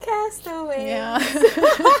Yeah. Castaways.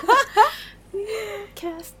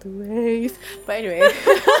 Castaways. But anyway.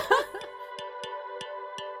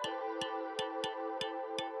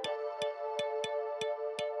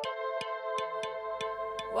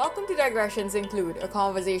 Welcome to Digressions Include, a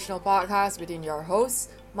conversational podcast between your hosts,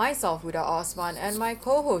 myself, Huda Osman, and my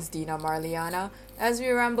co-host, Dina Marliana, as we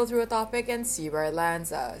ramble through a topic and see where it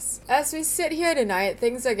lands us. As we sit here tonight,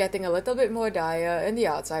 things are getting a little bit more dire in the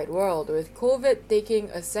outside world, with COVID taking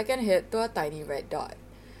a second hit to a tiny red dot.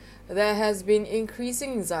 There has been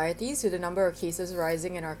increasing anxieties with the number of cases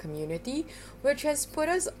rising in our community, which has put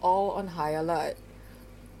us all on high alert.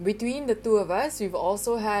 Between the two of us, we've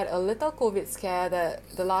also had a little COVID scare that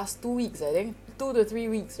the last 2 weeks, I think, 2 to 3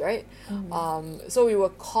 weeks, right? So we were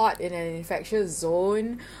caught in an infectious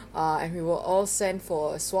zone, and we were all sent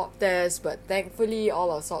for a swab test, but thankfully all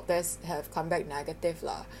our swab tests have come back negative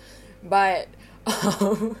lah. But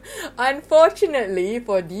unfortunately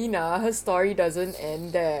for Dina, her story doesn't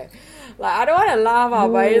end there. Like, I don't want to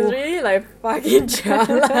laugh, but it's really like fucking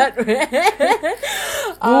jalat, man.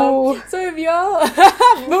 So if y'all,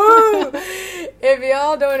 boo! If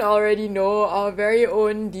y'all don't already know, our very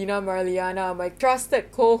own Dina Marliana, my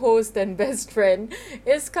trusted co-host and best friend,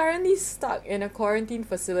 is currently stuck in a quarantine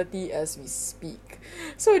facility as we speak.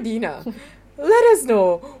 So Dina, let us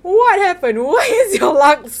know what happened. Why is your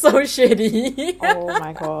luck so shitty? Oh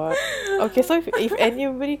my god. Okay, so if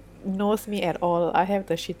anybody knows me at all, I have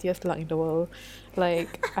the shittiest luck in the world.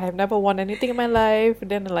 Like, I have never won anything in my life.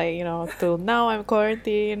 Then, like, till now I'm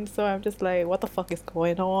quarantined. So I'm just like, what the fuck is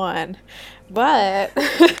going on? But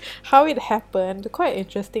how it happened, quite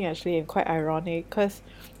interesting actually, and quite ironic. Because,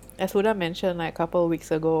 as Huda mentioned, like a couple of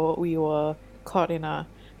weeks ago, we were caught in a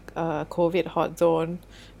COVID hot zone.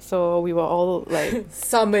 So we were all like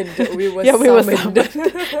summoned. We were summoned.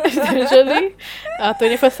 Essentially,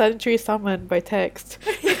 21st century summoned by text.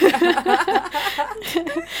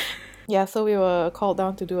 Yeah, so we were called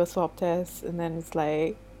down to do a swab test, and then it's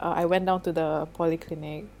like I went down to the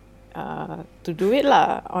polyclinic to do it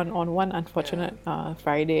lah on one unfortunate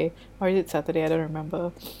Friday, or is it Saturday? I don't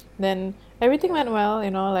remember. Then everything went well,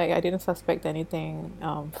 like I didn't suspect anything.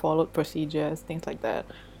 Followed procedures, things like that,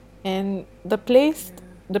 and the place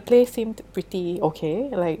seemed pretty okay.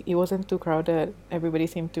 Like, it wasn't too crowded. Everybody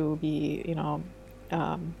seemed to be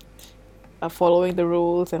following the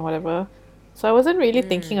rules and whatever. So I wasn't really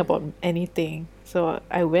thinking about anything. So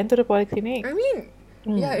I went to the polyclinic. I mean,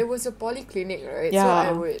 yeah, it was a polyclinic, right? Yeah. So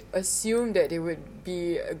I would assume that they would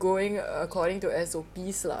be going according to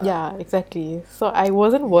SOPs lah. Yeah, exactly. So I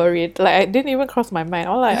wasn't worried. Like, I didn't even cross my mind.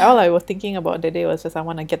 All I was thinking about that day was just I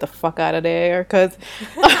want to get the fuck out of there, because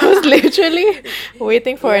I was literally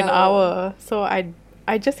waiting for an hour. So I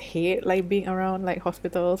just hate like being around like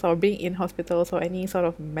hospitals or being in hospitals or any sort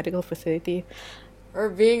of medical facility. Or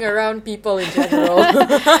being around people in general.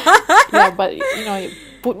 Yeah, but you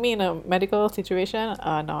put me in a medical situation,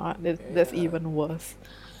 no, that's even worse.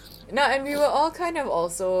 No, and we were all kind of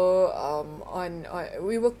also on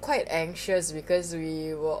we were quite anxious because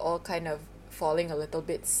we were all kind of falling a little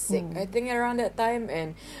bit sick, I think, around that time,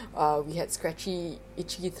 and we had scratchy,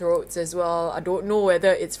 itchy throats as well. I don't know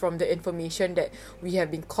whether it's from the information that we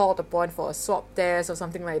have been called upon for a swab test or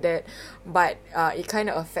something like that, but it kind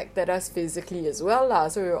of affected us physically as well lah.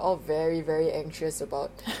 So we were all very, very anxious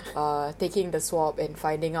about taking the swab and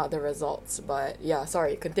finding out the results. But yeah,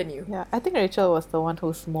 sorry, continue. Yeah, I think Rachel was the one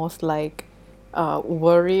who's most like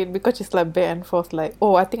worried, because she's like back and forth, like,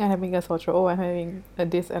 oh, I think I'm having a sore throat, oh, I'm having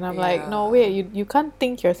this, and I'm like, no, wait, you can't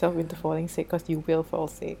think yourself into falling sick, because you will fall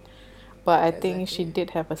sick. But I think she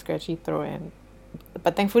did have a scratchy throat,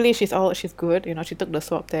 but thankfully she's good. She took the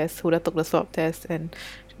swab test. Huda took the swab test, and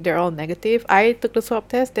they're all negative. I took the swab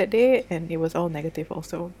test that day, and it was all negative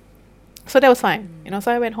also. So that was fine. So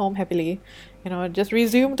I went home happily. Just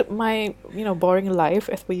resumed my boring life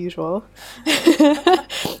as per usual.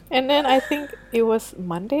 And then I think it was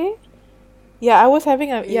Monday. Yeah, I was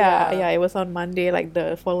having a it was on Monday, like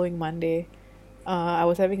the following Monday. I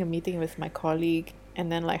was having a meeting with my colleague,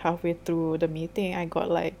 and then like halfway through the meeting, I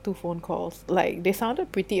got like 2 phone calls. Like, they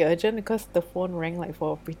sounded pretty urgent because the phone rang like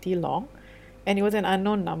for pretty long, and it was an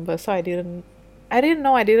unknown number. So I didn't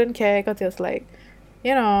know, I didn't care, because it was like,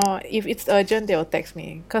 if it's urgent, they'll text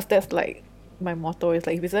me, because that's like my motto is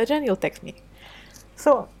like, if it's urgent, you'll text me.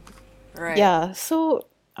 So Right. yeah, so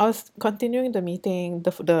I was continuing the meeting.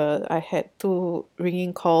 I had 2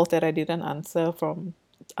 ringing calls that I didn't answer from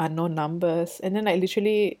unknown numbers, and then like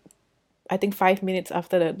literally, I think 5 minutes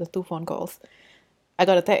after the 2 phone calls, I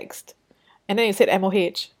got a text, and then it said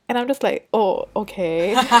MOH, And I'm just like, oh,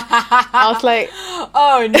 okay. I was like,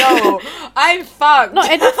 oh no, I'm fucked. no,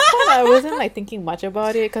 at this point I wasn't like thinking much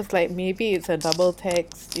about it because like maybe it's a double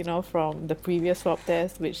text, from the previous swab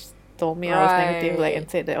test, which told me I was negative, like, and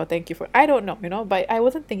Right. said that, oh, thank you for, I don't know, but I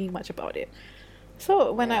wasn't thinking much about it.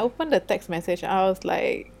 So when I Yeah. opened the text message, I was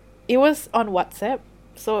like, it was on WhatsApp.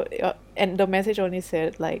 So, and the message only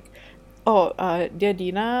said like, oh, dear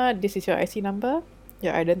Dina, this is your IC number,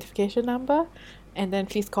 your identification number, and then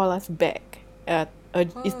please call us back.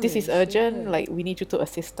 This is Holy urgent, shit. like we need you to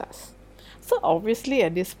assist us. So obviously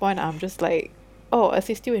at this point I'm just like, oh,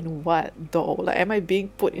 assist you in what though? Like am I being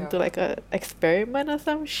put Yeah. into like a experiment or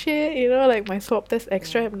some shit? Like my swab test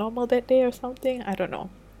extra abnormal that day or something? I don't know.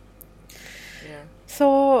 Yeah.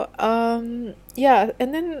 So yeah,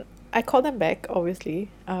 and then I called them back. Obviously,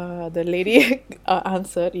 the lady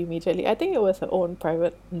answered immediately. I think it was her own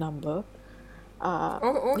private number.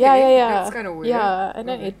 Oh, Yeah, yeah, okay. That's yeah, kind of weird. yeah. And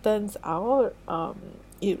then Okay. it turns out,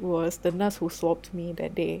 it was the nurse who swabbed me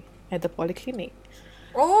that day at the polyclinic.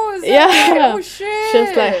 Oh, is that right? Yeah, Oh she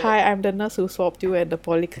was like, shit. "Hi, I'm the nurse who swabbed you at the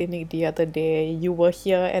polyclinic the other day. You were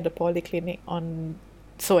here at the polyclinic on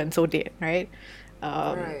so and so date, right?"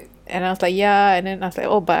 Right. And I was like, "Yeah," and then I was like,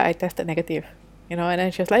 "Oh, but I tested negative, And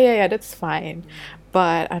then she was like, "Yeah, yeah, that's fine,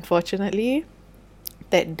 but unfortunately,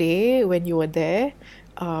 that day when you were there,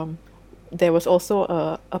 um, there was also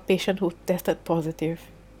a patient who tested positive."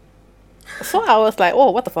 So I was like,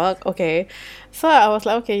 "Oh, what the fuck?" Okay, so I was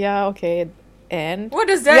like, "Okay, yeah, okay," and What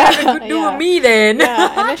does that yeah, have to do with yeah. me then?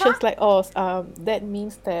 Yeah, and then she was like, "Oh, that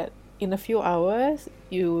means that in a few hours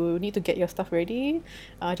you need to get your stuff ready.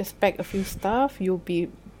 Just pack a few stuff. You'll be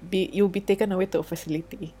taken away to a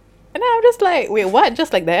facility." And I'm just like, "Wait, what?"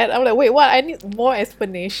 Just like that. I'm like, "Wait, what? I need more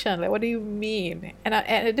explanation. Like, what do you mean?" And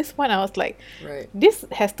at this point, I was like, Right. "This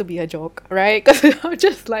has to be a joke, right?" Because I'm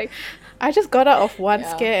just like, I just got out of one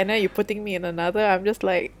Yeah. scare, and then you're putting me in another. I'm just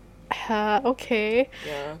like, okay.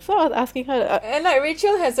 Yeah. So I was asking her, And like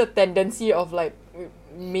Rachel has a tendency of like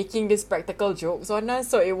making these practical jokes on us,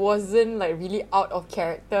 so it wasn't like really out of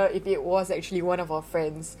character if it was actually one of our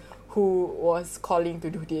friends who was calling to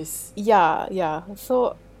do this. yeah, yeah.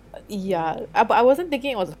 So, yeah, but I wasn't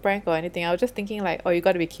thinking it was a prank or anything. I was just thinking like, oh, you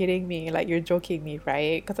gotta be kidding me, like you're joking me,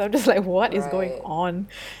 right? Because I'm just like, what is going Right. on?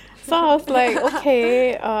 So I was like,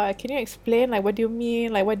 okay, can you explain? Like, what do you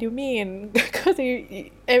mean? Like, what do you mean? Because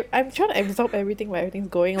I'm trying to absorb everything where everything's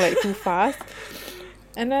going like too fast,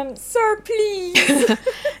 and then Sir, please.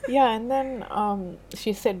 yeah, and then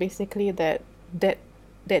she said basically that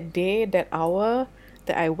that day, that hour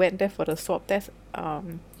that I went there for the swab test,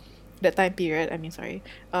 that time period, I mean, sorry,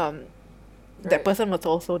 that Right. person was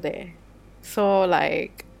also there. So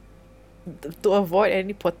like to avoid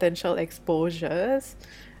any potential exposures,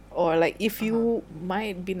 or like if Uh-huh. you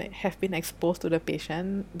might have been exposed to that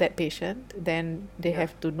patient, then they Yeah.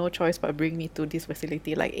 have to no choice but bring me to this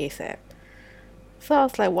facility like ASAP. So I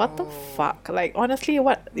was like, what the Oh. fuck? Like honestly,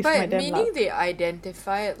 what is my But damn luck? meaning they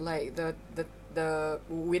identified like the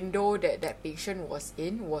window that that patient was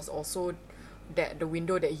in was also that the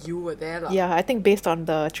window that you were there lah. Yeah, I think based on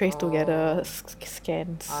the trace together Oh,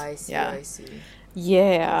 scans. I see, Yeah. I see. I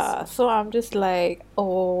Yeah. see. So I'm just like,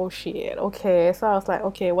 oh shit. Okay. So I was like,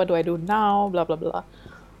 okay, what do I do now? Blah blah blah.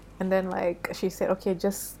 And then like she said, okay,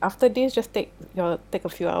 just after this, just take a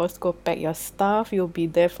few hours to go pack your stuff. You'll be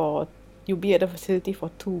at the facility for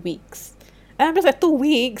 2 weeks. And I'm just like 2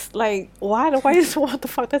 weeks? Like what? Why is what the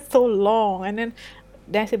fuck? That's so long. And then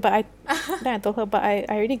I said, then I told her, but I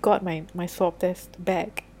already got my swab test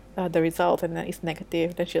back, the result, and then it's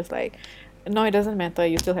negative. Then she was like, no, it doesn't matter.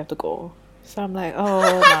 You still have to go. So I'm like,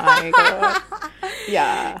 oh my god.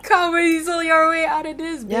 Yeah. Can't weasel your way out of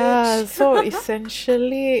this, Yeah, bitch. so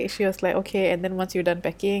essentially she was like, okay, and then once you're done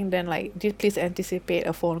packing, then like, please anticipate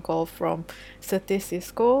a phone call from Certis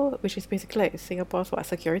Cisco, which is basically like Singapore's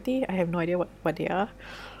security. I have no idea what they are.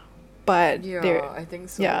 But Yeah, I think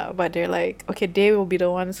so. yeah, but they're like, okay, they will be the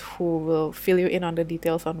ones who will fill you in on the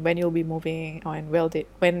details on when you'll be moving or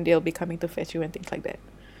when they'll be coming to fetch you and things like that.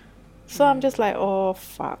 So I'm just like, oh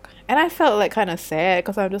fuck. And I felt like kind of sad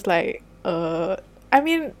because I'm just like, I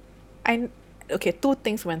mean, I okay, two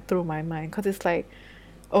things went through my mind because it's like,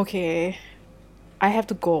 okay, I have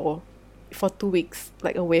to go for 2 weeks,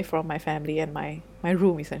 like away from my family and my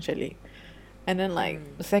room essentially. And then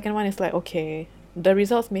like the second one is like, okay, the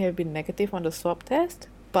results may have been negative on the swab test,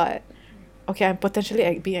 but okay, I'm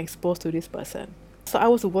potentially being exposed to this person. So I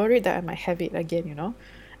was worried that I might have it again.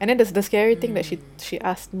 And then the scary thing that she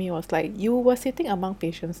asked me was like, you were sitting among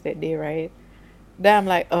patients that day, right? Then I'm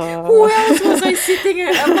like, Who else was I sitting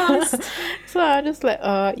amongst? So I'm just like,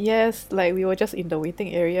 yes, like we were just in the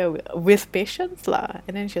waiting area with patients lah.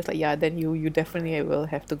 And then she was like, yeah, then you definitely will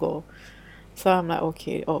have to go. So I'm like,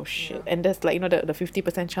 okay, oh shit. Yeah. And that's like, the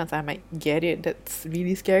 50% chance I might get it. That's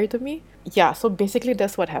really scary to me. Yeah, so basically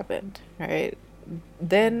that's what happened, right?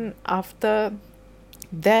 Then after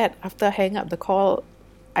I hang up the call,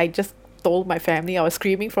 I just told my family. I was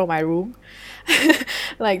screaming from my room,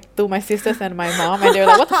 like to my sisters and my mom, and they were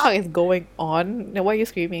like, "What the fuck is going on? Why are you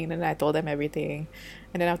screaming?" And then I told them everything,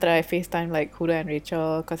 and then after that, I FaceTime like Huda and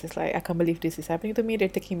Rachel, because it's like, I can't believe this is happening to me.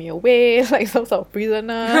 They're taking me away like some sort of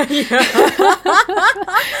prisoner. You're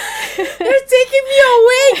taking me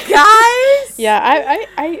away, guys. Yeah,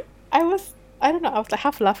 I was, I don't know, I was like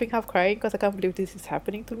half laughing, half crying, because I can't believe this is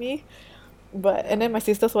happening to me. But and then my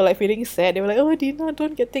sisters were like feeling sad. They were like, "Oh, Dina,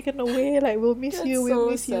 don't get taken away. Like, we'll miss That's you. We'll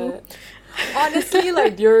so miss you." sad. Honestly,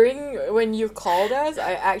 like when you called us,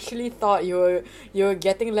 I actually thought you were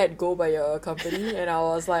getting let go by your company, and I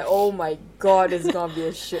was like, oh my god, it's gonna be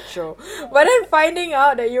a shit show. But then finding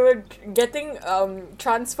out that you were getting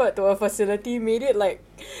transferred to a facility made it like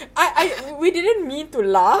we didn't mean to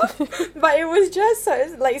laugh, but it was just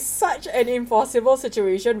like such an impossible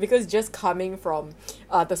situation, because just coming from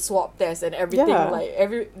the swab test and everything, Yeah.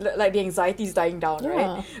 like the anxiety is dying down, Yeah.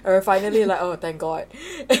 right? Or finally like, oh thank god.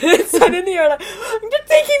 And then suddenly you're like, you're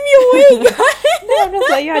taking me away, guys. No, I'm just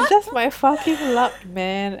like, yeah, just my fucking luck,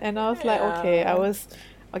 man. And I was like, okay, Yeah.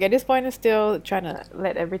 okay, at this point, I'm still trying to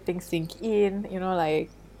let everything sink in,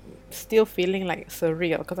 like, still feeling like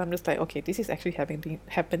surreal, because I'm just like, okay, this is actually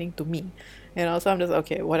happening to me, so I'm just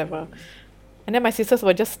okay, whatever. And then my sisters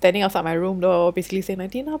were just standing outside my room door, basically saying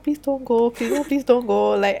like, Dina, please don't go, please don't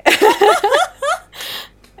go, like.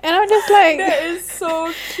 And I'm just like, That is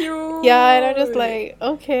so cute. yeah, and I'm just like,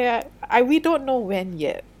 okay, we don't know when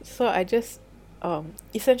yet. So I just,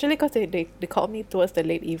 essentially, because they called me towards the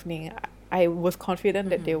late evening, I was confident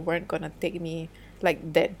that they weren't gonna take me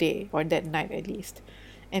like that day or that night at least.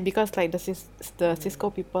 And because like the Cisco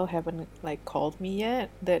people haven't like called me yet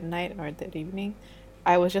that night or that evening,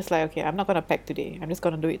 I was just like, okay, I'm not gonna pack today. I'm just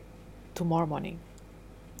gonna do it tomorrow morning.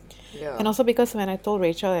 Yeah. And also because when I told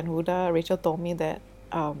Rachel and Huda, Rachel told me that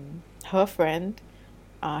her friend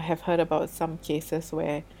have heard about some cases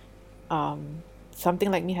where something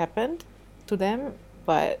like me happened to them,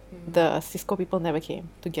 but the Cisco people never came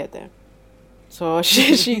to get them. So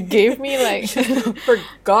she gave me like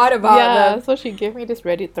Forgot about yeah, them. so she gave me this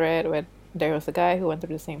Reddit thread where there was a guy who went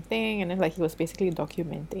through the same thing, and then like he was basically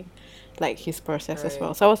documenting like his process as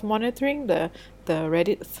well. Right. So I was monitoring the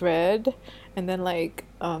Reddit thread, and then like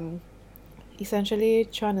essentially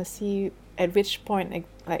trying to see at which point, like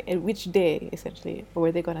at which day essentially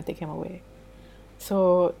were they gonna take him away.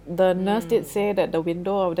 So the nurse did say that the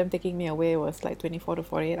window of them taking me away was like 24 to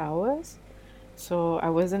 48 hours. So I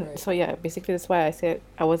wasn't, Right. so yeah, basically that's why I said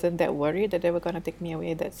I wasn't that worried that they were gonna take me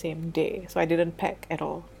away that same day. So I didn't pack at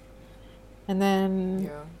all. And then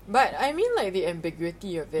Yeah. But I mean, like, the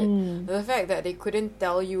ambiguity of it. The fact that they couldn't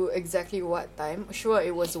tell you exactly what time. Sure,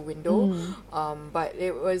 it was a window. But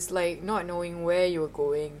it was like not knowing where you were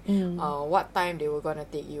going, what time they were gonna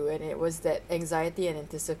take you, and it was that anxiety and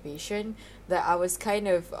anticipation that I was kind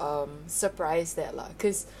of surprised at lah.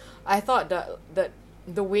 Cause I thought that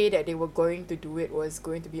the way that they were going to do it was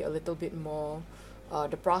going to be a little bit more.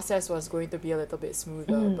 The process was going to be a little bit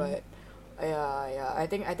smoother, but. Yeah. I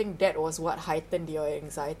think that was what heightened your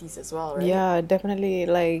anxieties as well, right? yeah, definitely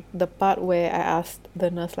like the part where I asked the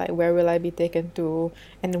nurse like where will I be taken to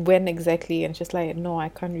and when exactly, and she's like, no, I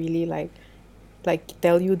can't really like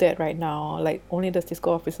tell you that right now. Like only the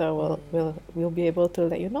Cisco officer will be able to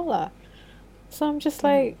let you know lah. So I'm just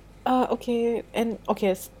like, okay, and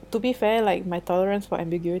okay. To be fair, like my tolerance for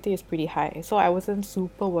ambiguity is pretty high, so I wasn't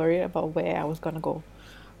super worried about where I was gonna go.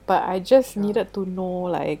 But I just Sure. needed to know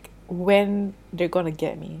like when they're gonna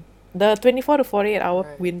get me. The 24 to 48 hour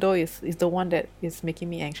Right. window is the one that is making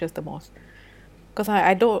me anxious the most. Because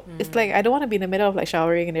I don't, it's like I don't want to be in the middle of like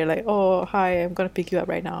showering and they're like, oh, hi, I'm gonna pick you up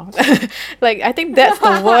right now. Like, I think that's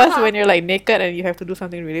the worst when you're like naked and you have to do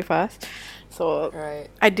something really fast. So Right.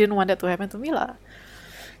 I didn't want that to happen to me lah.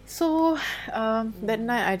 So that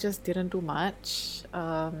night I just didn't do much.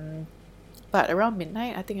 But around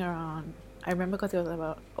midnight, I remember because it was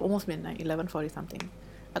about almost midnight, 11:40 something.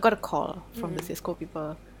 I got a call from the Cisco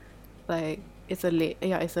people. Like, it's a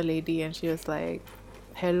lady, and she was like,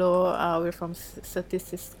 hello, we're from Certis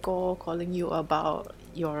Cisco calling you about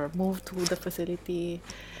your move to the facility.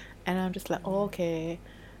 And I'm just like, oh, okay.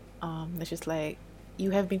 And she's like,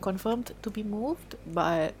 you have been confirmed to be moved,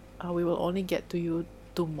 but we will only get to you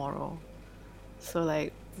tomorrow. So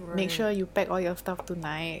like, make Right. sure you pack all your stuff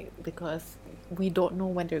tonight because we don't know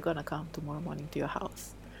when they're gonna come tomorrow morning to your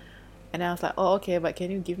house. And I was like, oh, okay, but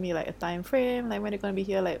can you give me like a time frame, like when they're gonna be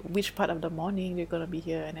here, like which part of the morning they're gonna be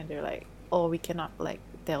here? And then they're like, oh, we cannot like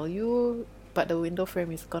tell you, but the window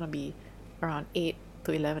frame is gonna be around 8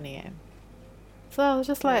 to 11 a.m. So I was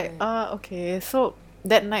just like, Right. okay. So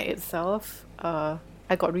that night itself, I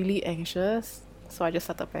got really anxious, so I just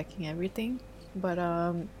started packing everything. But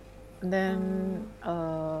then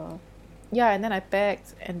yeah, and then I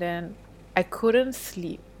packed, and then I couldn't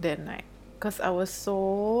sleep that night because I was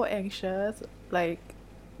so anxious, like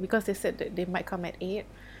because they said that they might come at 8,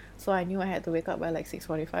 so I knew I had to wake up by like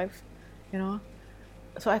 6:45, you know.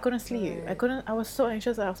 So I couldn't sleep. Right. I was so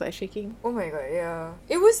anxious. I was like shaking. Oh my god, yeah.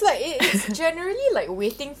 It was like it's generally like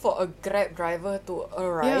waiting for a Grab driver to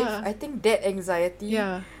arrive. Yeah. I think that anxiety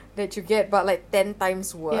Yeah. that you get, but like 10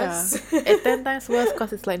 times Yeah, worse. at 10 times worse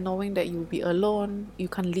because it's like knowing that you'll be alone, you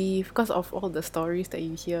can't leave because of all the stories that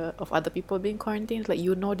you hear of other people being quarantined. Like,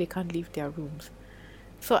 you know, they can't leave their rooms.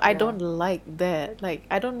 So I Yeah. don't like that. Like,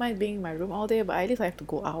 I don't mind being in my room all day, but at least I have to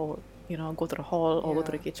go out, you know, go to the hall or go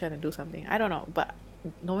to the Yeah. kitchen and do something. I don't know, but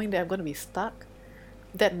knowing that I'm going to be stuck,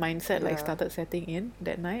 that mindset like Yeah. started setting in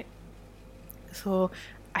that night. So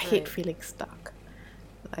I hate Right. feeling stuck.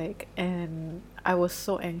 Like, and I was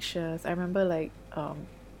so anxious. I remember like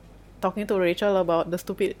talking to Rachel about the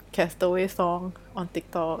stupid Castaway song on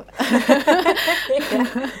TikTok.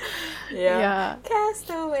 Yeah. Yeah. Yeah,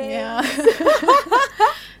 Castaway. yeah.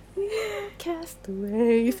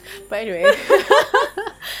 Castaways. But anyway,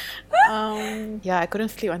 yeah, I couldn't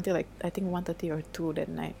sleep until like I think 1:30 or 2 that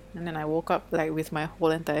night, and then I woke up like with my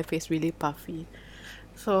whole entire face really puffy.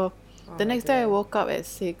 So the Oh next day I dear. woke up at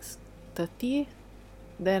 6:30.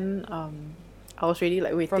 Then I was really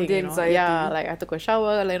like From waiting, the you know. Yeah, anxiety. like I took a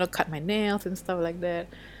shower, like, you know, cut my nails and stuff like that,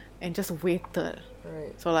 and just waited.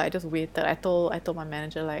 Right. So like I just waited. I told my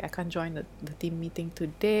manager like I can't join the team meeting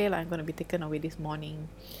today. Like I'm gonna be taken away this morning.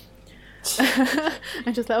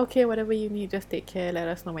 And just like, okay, whatever you need, just take care. Let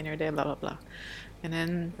us know when you're there. Blah blah blah. And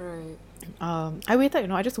then Right. I waited. You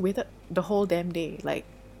know, I just waited the whole damn day. Like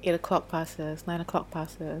 8 o'clock passes, 9 o'clock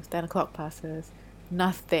passes, 10 o'clock passes,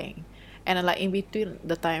 nothing. And then, like in between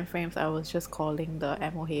the time frames, I was just calling the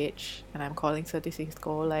MOH and I'm calling 36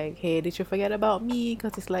 Go like, hey, did you forget about me?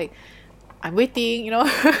 Because it's like I'm waiting, you know.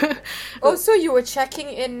 Oh, so you were checking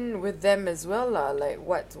in with them as well, lah? Like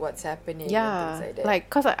what's happening and things Yeah, like that. like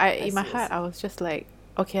cause I I in my see, I heart see. I was just like,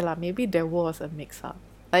 okay lah, maybe there was a mix up.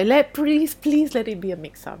 Like please let it be a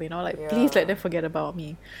mix up, you know, like please let Yeah. them forget about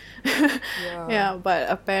me. Yeah. Yeah, but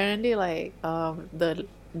apparently like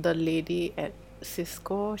the lady at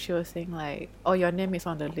Cisco, she was saying like, oh, your name is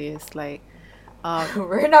on the list, like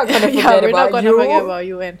We're not gonna yeah, forget we're not about gonna forget you. about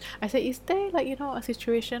you. And I said, is there like, you know, a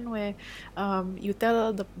situation where you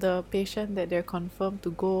tell the patient that they're confirmed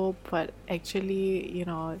to go, but actually, you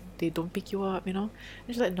know, they don't pick you up, you know?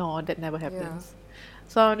 And she's like, no, that never Yeah. happens.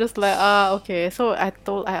 So I'm just like, okay. So I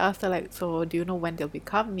asked her like, so do you know when they'll be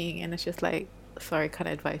coming? And it's just like, sorry, can't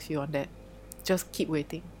advise you on that. Just keep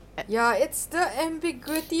waiting. Yeah, it's the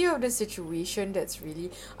ambiguity of the situation that's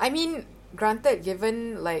really. I mean, granted,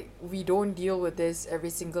 given like we don't deal with this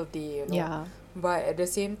every single day, you know, Yeah, but at the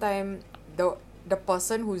same time, the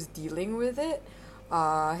person who's dealing with it,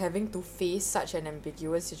 having to face such an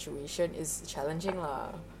ambiguous situation is challenging,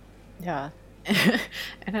 lah. yeah.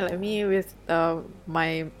 And then like me with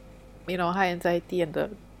my, you know, high anxiety and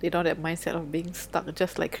the, you know, that mindset of being stuck,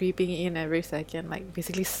 just like creeping in every second, like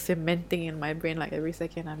basically cementing in my brain like every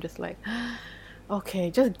second. I'm just like,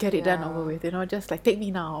 okay, just get it done over Yeah. with, you know, just like take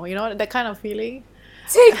me now, you know, that kind of feeling.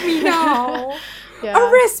 Take me now. Yeah.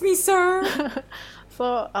 Arrest me, sir.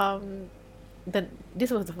 So then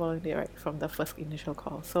this was the following day, right, from the first initial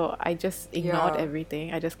call. So I just ignored Yeah.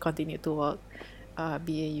 everything. I just continued to work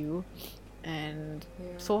BAU. And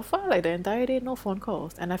Yeah. so far, like the entire day, no phone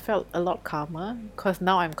calls. And I felt a lot calmer because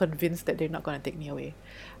now I'm convinced that they're not going to take me away.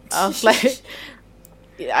 I was like,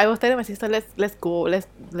 I was telling my sister, let's go, let's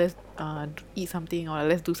eat something or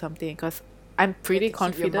let's do something because I'm pretty to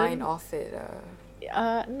keep your mind confident. off it.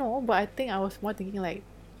 No, but I think I was more thinking like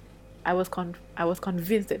I was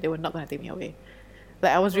convinced that they were not going to take me away.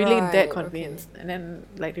 Like I was really that Right. Okay. convinced. And then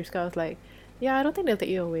like Rivka was like, yeah, I don't think they'll take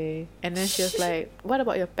you away. And then she was like, what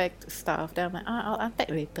about your packed stuff? Then I'm like, I'll unpack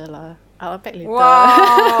later lah. I'll unpack later.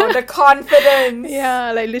 Wow, the confidence.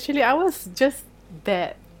 Yeah, like literally I was just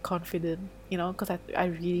that confident, you know, because I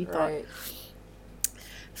really thought. Right.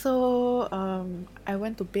 So I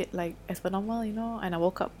went to bed like as per normal, you know, and I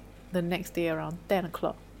woke up the next day around 10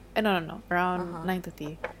 o'clock. No, around Uh-huh.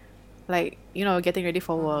 9:30. Like, you know, getting ready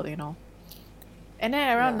for work, you know. And then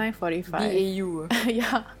around Yeah. 9:45, BAU.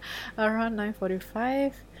 yeah, around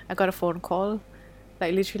 9:45, I got a phone call.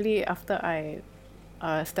 Like literally after I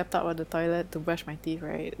stepped out of the toilet to brush my teeth,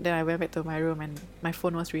 right? Then I went back to my room and my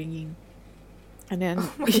phone was ringing. And then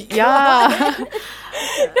My yeah, God.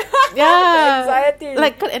 yeah, Anxiety.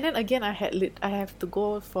 like and then again I have to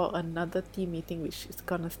go for another team meeting which is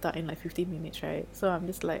gonna start in like 15 minutes, right? So I'm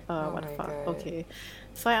just like Oh what the my fuck, God. okay.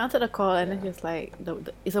 So I answered the call and then Yeah. he was like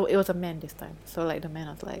it was a man this time. So like the man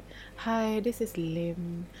was like, hi, this is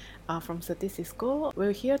Lim from Certis Cisco,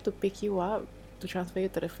 we're here to pick you up to transfer you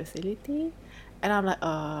to the facility. And I'm like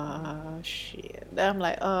shit. Then I'm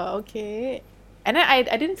like okay. And then I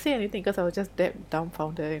didn't say anything because I was just that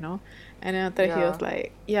dumbfounded, you know. And then after he Yeah. was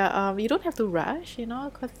like, yeah, you don't have to rush, you know,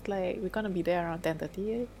 because like we're gonna be there around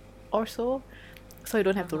 10:30 or so, so you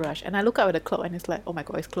don't have to Uh-huh. rush. And I look up at the clock and it's like, oh my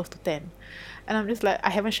god, it's close to 10. And I'm just like, I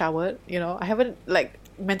haven't showered, you know, I haven't like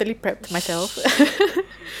mentally prepped myself.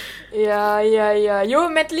 Yeah. You were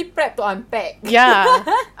mentally prepped to unpack. Yeah,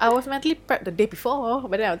 I was mentally prepped the day before,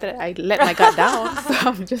 but then after that I let my guard down. So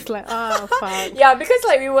I'm just like, oh fuck. Yeah, because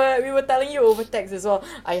like we were telling you over text as well.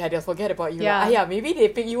 Yeah, they'll forget about you. Yeah. Yeah, maybe they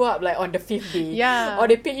pick you up like on the 5th day. Yeah. Or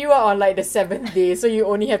they pick you up on like the 7th day, so you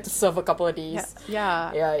only have to serve a couple of days.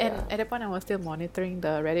 Yeah. Yeah. And at that point, I was still monitoring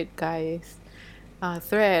the Reddit guy's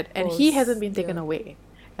thread, and he hasn't been taken yeah. away.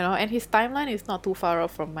 You know, and his timeline is not too far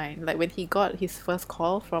off from mine. Like when he got his first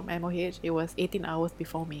call from MOH, it was 18 hours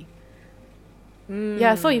before me.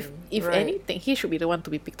 Yeah, so if right. anything, he should be the one to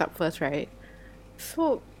be picked up first, right?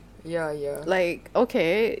 So Yeah. like,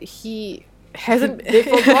 okay, he hasn't. They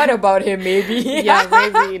forgot about him, maybe. Yeah,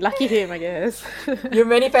 maybe lucky him, I guess. You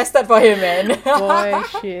manifested for him, man. Boy,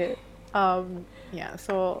 shit. Yeah.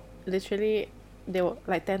 So literally, they were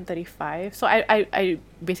like 10:35. So I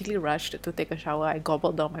basically rushed to take a shower. I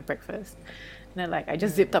gobbled down my breakfast, and then like I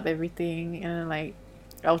just zipped up everything, and then like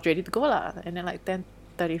I was ready to go lah. And then like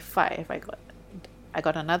 10:35, I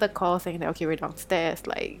got another call saying that okay, we're downstairs.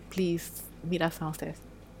 Like please meet us downstairs.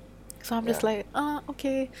 So I'm just Yeah. like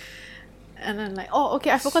okay. And then like, oh, okay,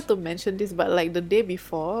 I forgot to mention this, but like the day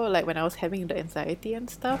before, like when I was having the anxiety and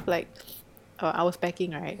stuff, like I was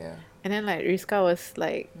packing, right? Yeah. And then like Rizka was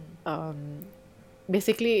like,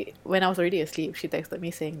 basically when I was already asleep, she texted me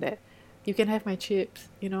saying that you can have my chips,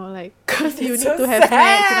 you know, like because you need so to have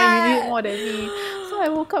snacks, you know, you sad. need more than me. So I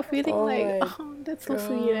woke up feeling Oh like, my oh, that's so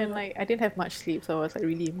sweet, and God. like I didn't have much sleep, so I was like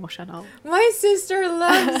really emotional. My sister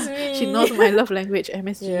loves me. She knows my love language,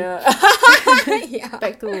 MSG. Yeah. Yeah.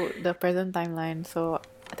 Back to the present timeline. So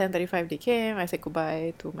 10:35 they came. I said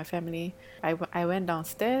goodbye to my family. I went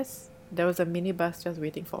downstairs. There was a minibus just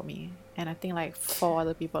waiting for me, and I think like 4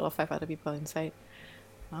 other people or 5 other people inside.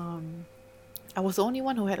 I was the only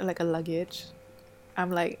one who had like a luggage.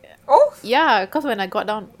 I'm like, Oh. yeah, because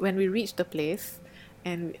when we reached the place,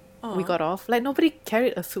 and we got off, like nobody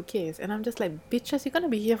carried a suitcase, and I'm just like, bitches, you're gonna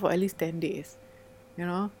be here for at least 10 days, you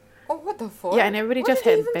know? Oh, what the fuck? Yeah, and everybody What just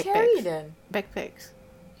did had they even carry backpacks. then? Backpacks.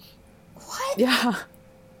 What? Yeah.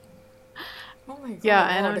 Oh my God. Yeah,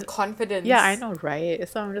 and wow, the confidence. yeah, I know, right?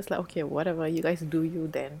 So I'm just like, okay, whatever, you guys do you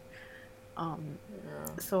then. Yeah.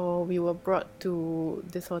 So we were brought to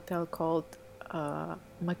this hotel called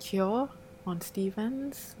Mercure on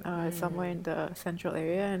Stevens, somewhere in the central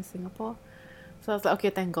area in Singapore. So I was like, okay,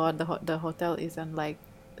 thank God the hotel isn't like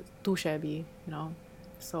too shabby, you know.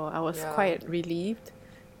 So I was Yeah. quite relieved.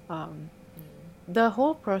 The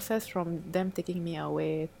whole process from them taking me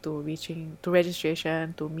away to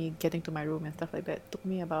registration to me getting to my room and stuff like that took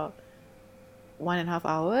me about 1.5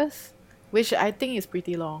 hours, which I think is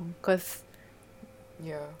pretty long because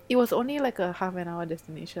Yeah. it was only like a half an hour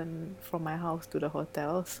destination from my house to the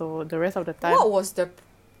hotel. So the rest of the time, What was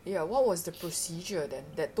the procedure then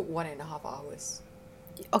that took 1.5 hours?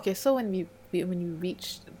 okay. So when we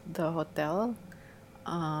reached the hotel,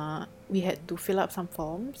 we had to fill up some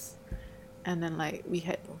forms, and then like we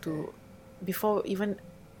had to, before even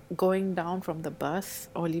going down from the bus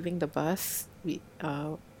or leaving the bus, we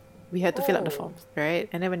had to fill up the Oh. forms, right?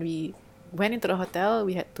 And then when we went into the hotel,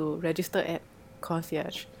 we had to register at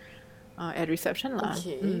concierge, at reception lah.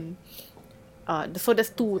 Okay. So there's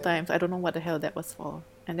 2 Okay. times. I don't know what the hell that was for.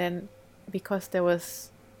 And then because there was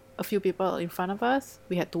a few people in front of us,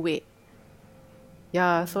 we had to wait.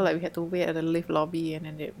 Yeah, so like we had to wait at the lift lobby, and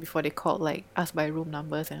then before they called like us by room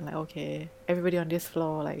numbers and like, okay, everybody on this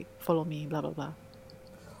floor, like follow me, blah blah blah.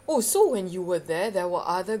 Oh, so when you were there were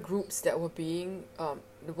other groups that were being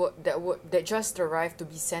that just arrived to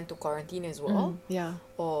be sent to quarantine as well? Yeah.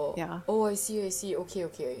 Or Yeah. Oh, I see. Okay.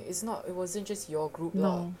 It wasn't just your group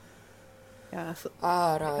lah. No. Yeah. So,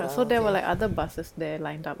 Right. so there were like other buses there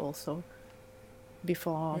lined up also.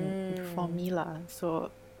 before me lah.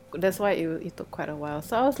 So that's why it took quite a while.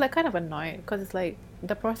 So I was like kind of annoyed because it's like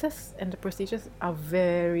the process and the procedures are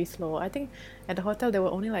very slow. I think at the hotel there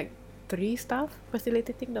were only like 3 staff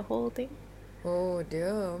facilitating the whole thing. Oh dear.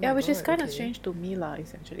 Oh Yeah, my which is God, kind of okay. strange to me lah,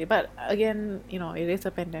 essentially. But again, you know, it is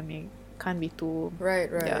a pandemic. Can't be too Right,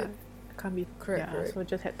 yeah, right. can't be Correct, yeah. correct. So it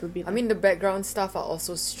just had to be I like mean, the background staff are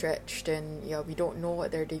also stretched, and yeah, we don't know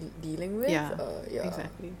what they're dealing with. yeah, Yeah.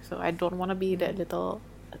 exactly. So I don't want to be that little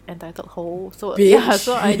entitled hoe. So Bitch. yeah,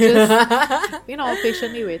 so I just you know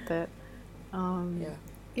patiently waited. Yeah.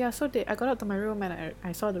 Yeah, so I got out to my room and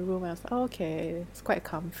I saw the room and I was like, oh, okay, it's quite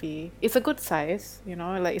comfy. It's a good size, you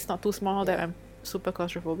know, like it's not too small that Yeah. I'm super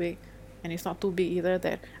claustrophobic, and it's not too big either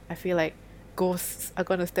that I feel like ghosts are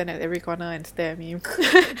gonna stand at every corner and stare at me.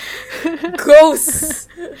 Ghosts.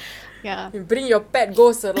 Yeah, You bring your pet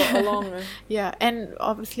ghost along. yeah, and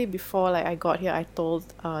obviously before like I got here, I told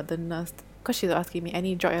the nurse because she was asking me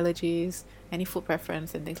any drug allergies, any food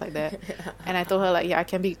preference, and things like that. And I told her like, yeah, I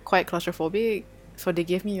can be quite claustrophobic. So they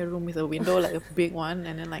gave me a room with a window, like a big one,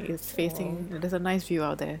 and then like it's facing. There's a nice view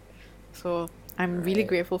out there. So I'm really Right.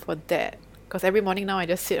 grateful for that. Because every morning now I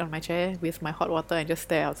just sit on my chair with my hot water and just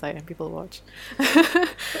stare outside and people watch.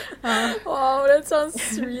 Wow, that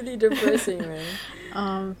sounds really depressing,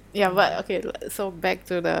 man. Yeah, but okay, so back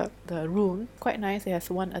to the room. Quite nice. It has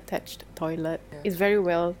one attached toilet. Yeah. It's very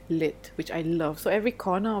well lit, which I love. So every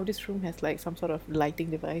corner of this room has like some sort of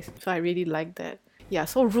lighting device. So I really like that. Yeah,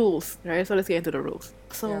 so rules, right? So let's get into the rules.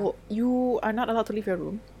 So you are not allowed to leave your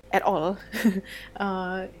room at all.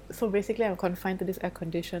 So basically I'm confined to this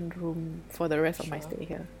air-conditioned room for the rest of my Sure. stay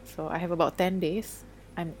here. So I have about 10 days.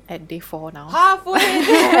 I'm at day 4 now. Halfway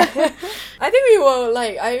there. I think we were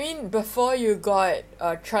like, I mean, before you got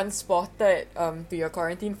transported to your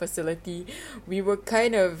quarantine facility, we were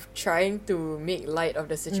kind of trying to make light of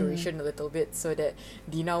the situation a little bit so that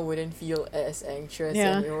Dina wouldn't feel as anxious.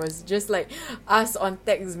 Yeah. And it was just like us on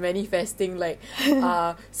text manifesting like,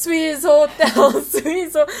 Swiss hotel,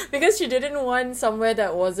 Swiss because she didn't want somewhere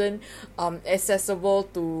that wasn't accessible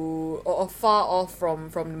to or far off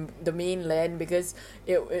from the mainland because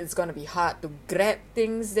it's gonna be hard to grab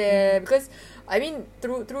things there because I mean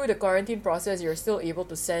through the quarantine process you're still able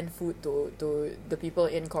to send food to the people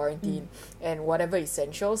in quarantine and whatever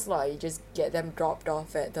essentials you just get them dropped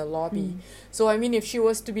off at the lobby. So I mean if she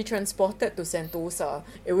was to be transported to Sentosa,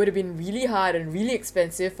 it would have been really hard and really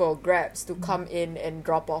expensive for Grabs to come in and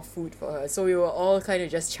drop off food for her. So we were all kind of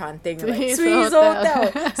just chanting like Swiss Swiss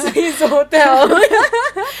hotel." hotel, Swiss hotel.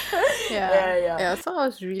 Yeah, so I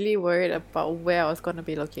was really worried about where I was going to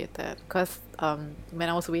be located because when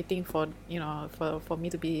I was waiting for for me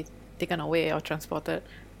to be taken away or transported,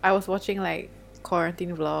 I was watching like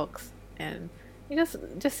quarantine vlogs and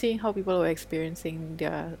just seeing how people were experiencing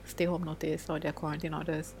their stay home notice or their quarantine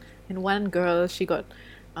orders. And one girl, she got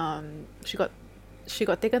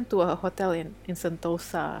taken to a hotel in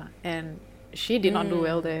Sentosa, and she did not do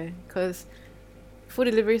well there because food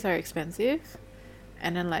deliveries are expensive,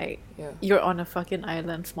 and then like Yeah. you're on a fucking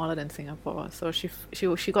island smaller than Singapore. So she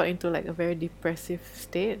got into like a very depressive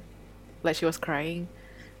state, like she was crying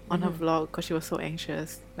on her vlog because she was so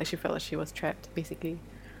anxious, like she felt like she was trapped basically.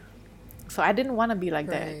 So I didn't want to be like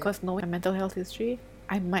that Right. because knowing my mental health history,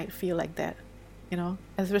 I might feel like that, you know,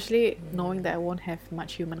 especially knowing that I won't have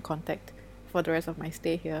much human contact for the rest of my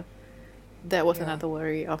stay here. That was Yeah. another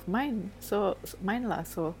worry of mine. So mine lah.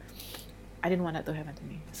 So I didn't want that to happen to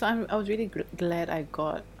me. So I was really glad I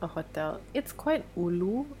got a hotel. It's quite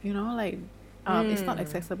ulu, you know, like it's not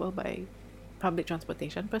accessible by public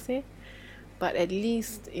transportation per se, but at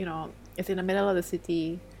least you know it's in the middle of the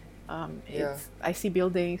city. Yeah. I see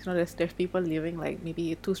buildings. You know, there's people living like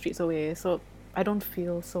maybe 2 streets away, so I don't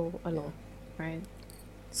feel so alone, right?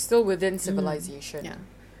 Still within civilization. Yeah.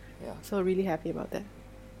 Yeah. So really happy about that.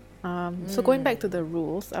 So going back to the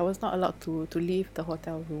rules, I was not allowed to leave the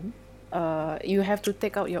hotel room. You have to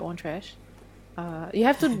take out your own trash. You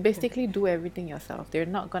have to basically do everything yourself. They're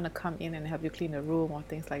not gonna come in and help you clean the room or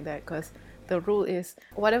things like that because the rule is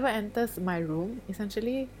whatever enters my room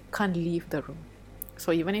essentially can't leave the room.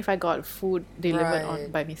 So even if I got food delivered on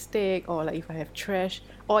Right. by mistake, or like if I have trash,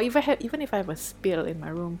 or even if I have a spill in my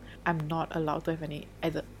room, I'm not allowed to have any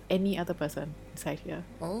other person inside here.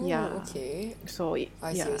 Oh, Yeah. okay. So I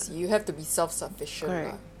yeah, see, I see. You have to be self-sufficient.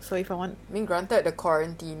 correct. So if I want, I mean, granted the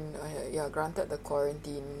quarantine, granted the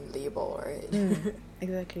quarantine label, right?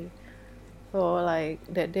 exactly. So like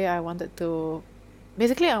that day, I wanted to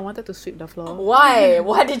sweep the floor. Why?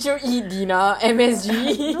 What did you eat, Dina?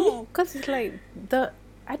 MSG? No, because it's like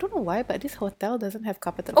I don't know why, but this hotel doesn't have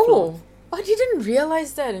carpeted Oh, floors. I didn't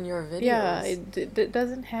realize that in your videos. Yeah, it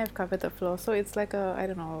doesn't have carpeted floor, so it's like a, I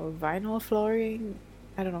don't know, vinyl flooring.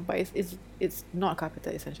 I don't know, but it's not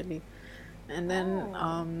carpeted essentially. And then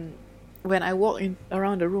Oh. when I walk in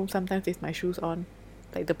around the room, sometimes with my shoes on,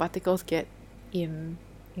 like the particles get in,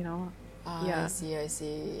 you know. Ah, Yeah, I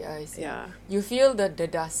see. yeah, You feel the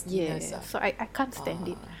dustiness. yeah. So I can't stand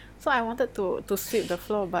it. Ah, So I wanted to sweep the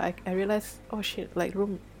floor, but I realized, oh shit, like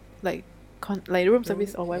like like room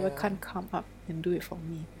service or whatever yeah. can't come up and do it for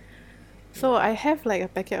me. So I have like a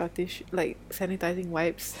packet of tissue, like sanitizing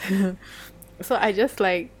wipes. So I just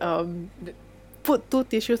like put two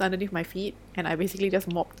tissues underneath my feet, and I basically just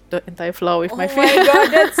mopped the entire floor with my Oh feet. my god,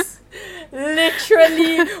 that's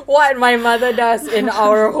literally what my mother does in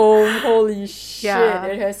our home. Holy shit. Yeah.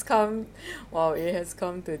 It has come. Wow, it has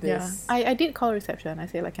come to Yeah, this. I did call reception. I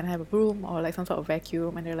said like, can I have a broom or like some sort of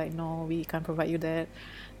vacuum? And they're like, no, we can't provide you that.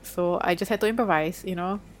 So I just had to improvise, you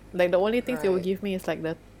know. Like the only things they will Right. give me is like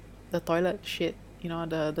the toilet shit, you know,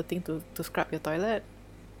 the thing to scrub your toilet.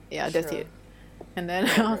 Yeah, that's Sure. it. And then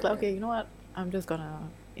Right, I was like, right. okay, you know what? I'm just gonna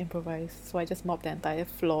improvise. So I just mopped the entire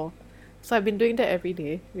floor. So I've been doing that every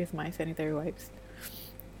day with my sanitary wipes.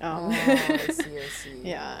 Oh, Um, I see.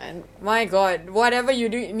 yeah, and My god, whatever you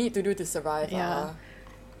need to do to survive. yeah.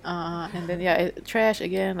 And then yeah, trash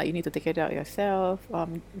again. Like you need to take it out yourself.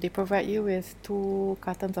 They provide you with 2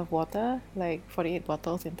 cartons of water, like 48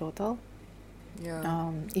 bottles in total.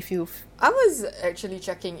 Yeah. If you've I was actually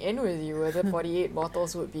checking in with you whether 48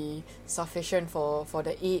 bottles would be sufficient for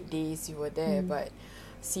the 8 days you were there, but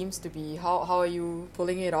seems to be. How are you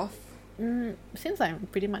pulling it off? since I'm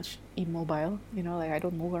pretty much immobile, you know, like I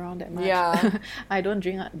don't move around that much. Yeah. I don't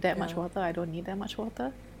drink that much Yeah. water. I don't need that much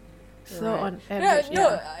water. So Right. on average,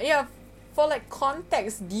 Yeah. For like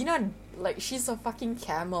context, Dina, like she's a fucking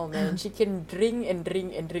camel, man. She can drink and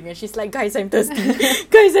drink and drink, and she's like, guys, I'm thirsty.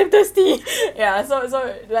 Guys, I'm thirsty. Yeah. So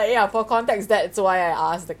like yeah. For context, that's why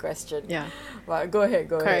I asked the question. yeah. But go ahead.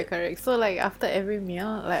 Correct. So like after every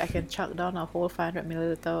meal, like I can chuck down a whole 500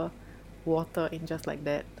 milliliter water in just like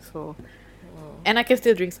that. So, Oh. and I can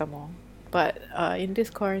still drink some more. But in this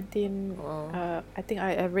quarantine, Oh. I think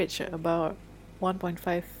I average about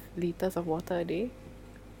 1.5 liters of water a day.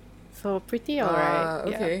 So pretty alright.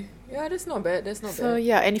 Yeah. Okay. Yeah, that's not bad. So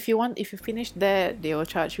yeah, and if you finish that, they will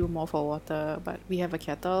charge you more for water. But we have a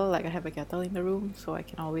kettle, like I have a kettle in the room, so I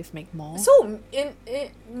can always make more. So, in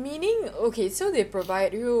meaning, okay, so they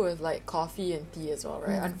provide you with like coffee and tea as well,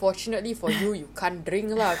 right? Unfortunately for you, you can't drink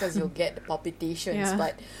lah because you'll get the palpitations. Yeah.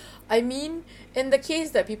 But I mean, in the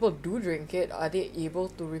case that people do drink it, are they able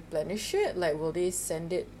to replenish it? Like, will they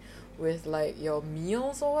send it with like your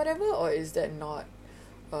meals or whatever, or is that not?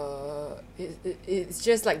 It's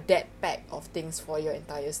just like that pack of things for your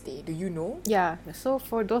entire stay. Do you know? Yeah, so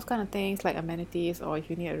for those kind of things like amenities, or if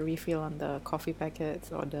you need a refill on the coffee packets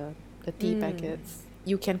or the tea packets,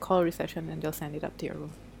 you can call reception and they'll send it up to your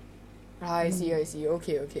room. I see.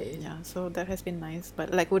 Okay. Yeah, so that has been nice.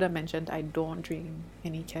 But like Huda mentioned, I don't drink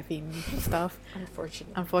any caffeine stuff,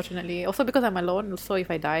 Unfortunately. unfortunately. Also because I'm alone, so if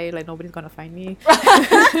I die, like nobody's gonna find me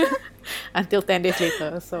until 10 days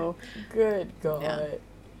later. So Good God. Yeah.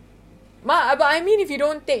 But I mean, if you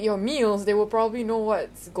don't take your meals, they will probably know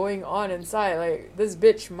what's going on inside. Like, this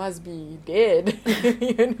bitch must be dead,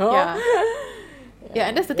 you know? yeah,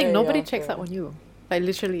 and that's the thing. Nobody checks fair. up on you. Like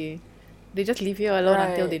literally, they just leave you alone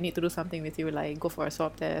until they Right. need to do something with you, like go for a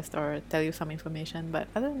swab test or tell you some information. But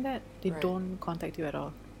other than that, they Right. don't contact you at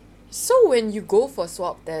all. So when you go for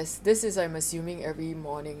swab tests, this is, I'm assuming, every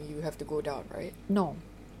morning you have to go down, right? No.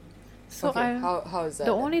 So okay, how is that?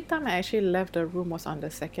 the then? only time I actually left the room was on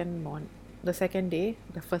the second day,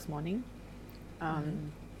 the first morning.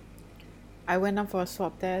 I went up for a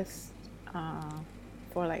swab test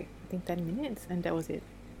for like I think 10 minutes, and that was it.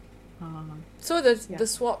 So the Yeah. the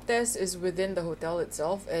swab test is within the hotel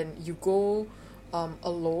itself, and you go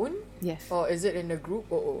alone, Yes. or is it in a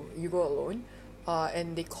group? Oh, you go alone,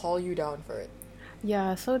 and they call you down for it.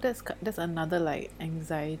 Yeah, so that's another like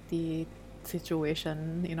anxiety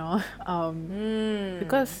situation, you know,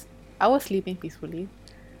 because I was sleeping peacefully,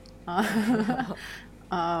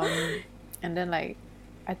 and then like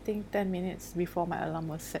I think 10 minutes before my alarm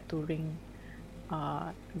was set to ring,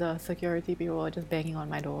 the security people were just banging on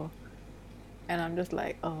my door, and I'm just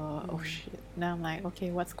like, oh shit. Now I'm like,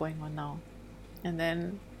 okay, what's going on now? And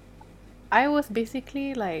then I was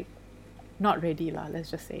basically like not ready lah.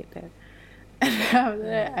 Let's just say it there. And then after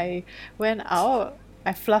that, I went out.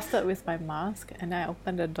 I flustered with my mask, and I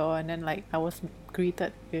opened the door, and then like I was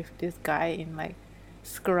greeted with this guy in like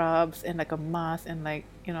scrubs and like a mask and like,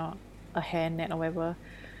 you know, a hairnet or whatever.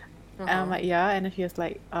 And I'm like, yeah. And then he was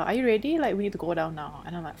like, are you ready? Like, we need to go down now.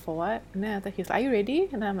 And I'm like, for what? And then after he's like, are you ready?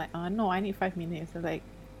 And I'm like, no, I need 5 minutes. And like,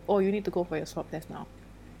 oh, you need to go for your swab test now.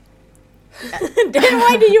 Then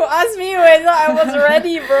why did you ask me when I was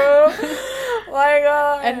ready, bro? My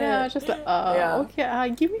God. And then I was just like,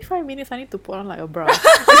 okay, give me 5 minutes. I need to put on like a bra.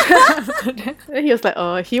 Then he was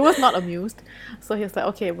like, he was not amused. So he was like,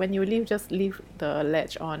 okay, when you leave, just leave the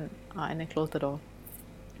latch on and then close the door.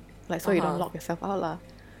 Like, so you don't lock yourself out lah.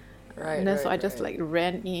 Right. And then so I just like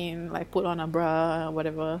ran in, like put on a bra,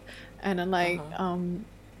 whatever. And then like,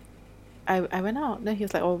 I went out. Then he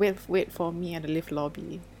was like, oh, wait for me at the lift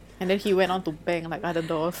lobby. And then he went on to bang like other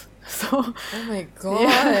doors. So oh my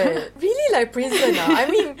God. Really like prison now.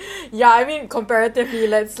 I mean comparatively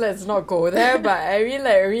let's not go there, but I mean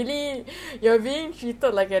like really you're being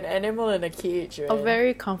treated like an animal in a cage, right? A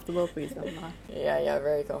very comfortable prison. Yeah,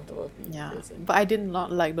 very comfortable prison. Yeah. But I did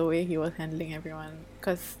not like the way he was handling everyone.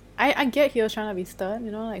 Because I get he was trying to be stern,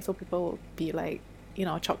 you know, like so people would be like, you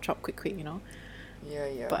know, chop quick, you know.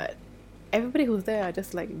 Yeah. But everybody who's there are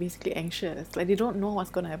just like basically anxious. Like they don't know what's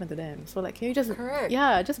gonna happen to them. So like, can you just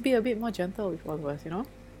just be a bit more gentle with all of us, you know?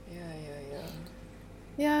 Yeah.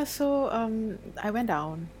 Yeah. So I went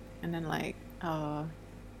down, and then like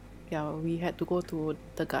we had to go to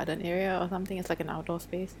the garden area or something. It's like an outdoor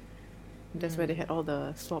space. That's where they had all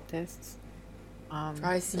the swab tests.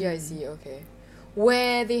 I see. Okay.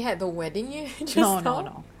 Where they had the wedding you just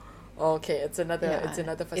No. Okay, it's another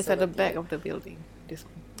facility. It's at the back of the building. This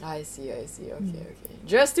one. I see. Okay.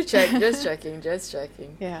 Just to check, just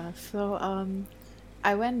checking. Yeah, so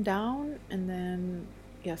I went down and then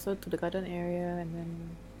so to the garden area, and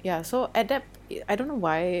then so at that, I don't know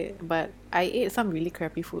why, but I ate some really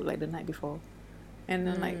crappy food like the night before, and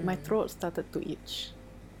then like my throat started to itch.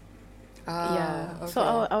 Okay.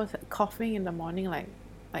 So I was coughing in the morning, like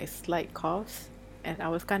slight coughs, and I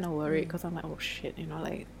was kind of worried because I'm like, oh shit, you know,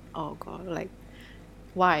 like, oh god, like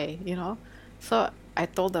why, you know? So I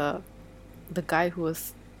told the guy who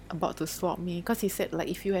was about to swab me, because he said like,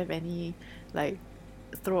 if you have any like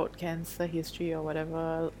throat cancer history or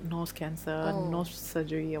whatever, nose cancer, nose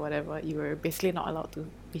surgery or whatever, you were basically not allowed to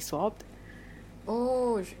be swabbed.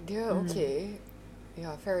 Oh dear. Okay.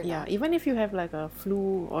 Yeah, fair enough. Yeah, even if you have like a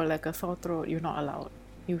flu or like a sore throat, you're not allowed.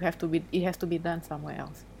 It has to be done somewhere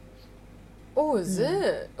else. Oh, is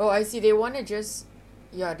it? Oh, I see. They want to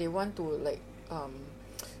they want to like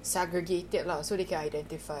segregate it lah, so they can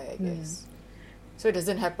identify, I guess. So it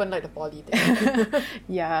doesn't happen like the poly thing.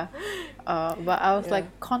 Yeah. But I was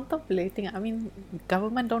like contemplating. I mean,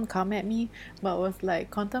 government don't come at me, but I was like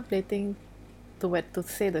contemplating to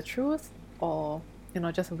say the truth, or you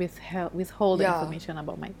know, just withhold the information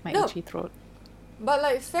about my itchy throat. But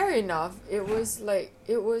like, fair enough. It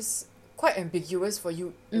was quite ambiguous for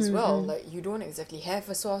you as well. Like, you don't exactly have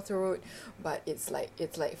a sore throat, but it's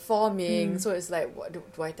like forming. So it's like, what do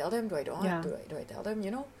I tell them? Do I don't? Do I tell them?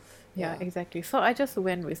 You know? Yeah, exactly. So I just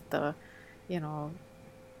went with the,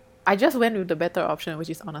 I just went with the better option, which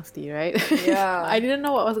is honesty, right? Yeah. I didn't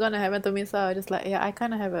know what was gonna happen to me, so I was just like, I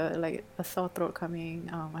kind of have a sore throat coming.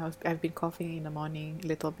 I've been coughing in the morning a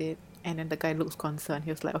little bit, and then the guy looks concerned.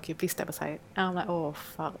 He was like, okay, please step aside. And I'm like, oh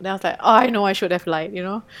fuck. Then I was like, oh, I know I should have lied, you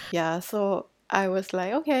know? Yeah. So I was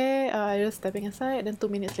like, okay, just stepping aside. Then 2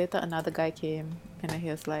 minutes later, another guy came, and then he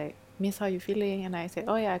was like, Miss, how you feeling? And I said,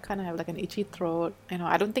 oh yeah, I kind of have like an itchy throat. You know,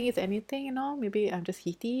 I don't think it's anything, you know, maybe I'm just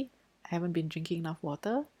heaty. I haven't been drinking enough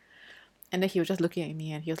water. And then he was just looking at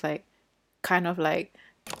me, and he was like, kind of like,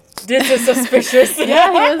 this is suspicious.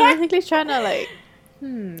 Yeah, he was basically trying to like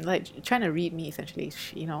trying to read me essentially,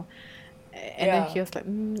 you know. And then he was like,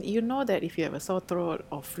 you know that if you have a sore throat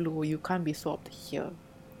or flu, you can't be swabbed here.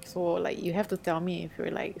 So like, you have to tell me if you're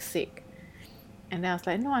like sick. And then I was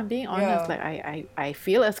like, no, I'm being honest. Like, I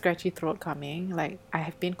feel a scratchy throat coming. Like, I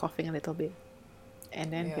have been coughing a little bit.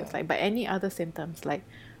 And then he was like, but any other symptoms like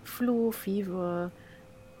flu, fever,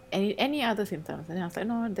 any other symptoms? And then I was like,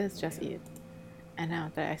 no, that's just it. And then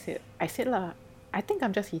after I said lah, I think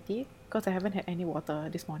I'm just heaty because I haven't had any water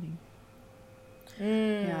this morning.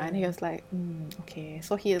 Yeah, and he was like, okay.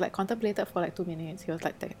 So he like contemplated for like 2 minutes. He was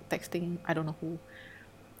like texting, I don't know who.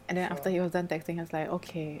 And then after he was done texting, I was like,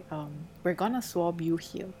 okay, we're gonna swab you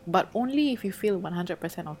here, but only if you feel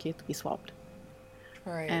 100% okay to be swabbed.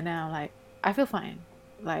 Right. And then I'm like, I feel fine.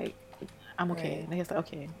 Like, I'm okay. Right. And he's like,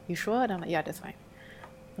 okay, you sure? And I'm like, yeah, that's fine.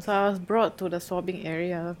 So I was brought to the swabbing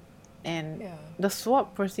area, and the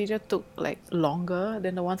swab procedure took like longer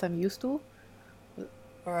than the ones I'm used to.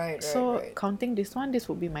 Right. So counting this one, this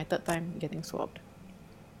would be my third time getting swabbed.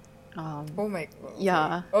 Oh my god. Okay.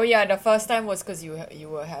 Yeah. Oh yeah, the first time was because you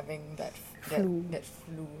were having that flu,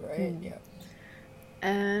 right?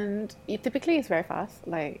 And it typically is very fast.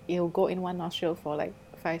 Like it'll go in one nostril for like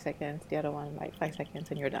 5 seconds, the other one like 5 seconds,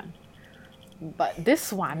 and you're done. But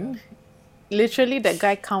this one, literally, that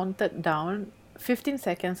guy counted down 15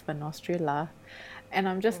 seconds per nostril lah, and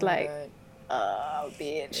I'm just Oh my like, god.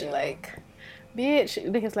 bitch, Yeah. like, bitch.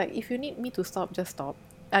 Then he's like, if you need me to stop, just stop.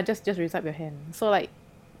 Just raise up your hand. So like,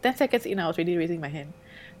 10 seconds in, I was already raising my hand.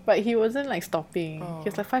 But he wasn't like stopping. He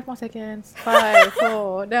was Oh. like 5 more seconds, 5,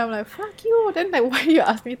 4. Then I'm like, fuck you. Then like, why you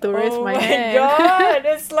ask me to raise Oh my my hand? god,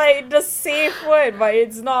 it's like the safe word, but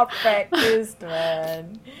it's not practiced,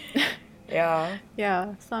 man. Yeah.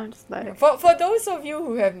 Yeah. So I'm just like, For those of you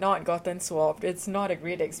who have not gotten swabbed, it's not a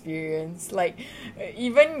great experience. Like,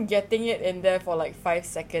 even getting it in there for like 5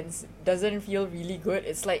 seconds doesn't feel really good.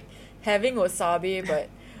 It's like having wasabi, but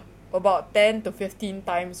about 10 to 15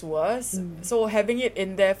 times worse. So having it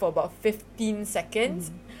in there for about 15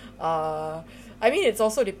 seconds, I mean, it's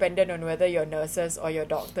also dependent on whether your nurses or your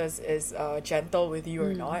doctors is gentle with you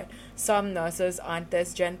or not. Some nurses aren't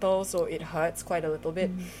as gentle, so it hurts quite a little bit.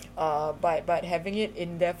 But having it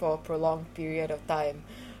in there for a prolonged period of time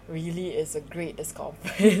really is a great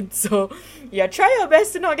discomfort. So yeah, try your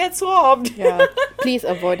best to not get swabbed. yeah, please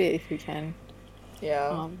avoid it if you can.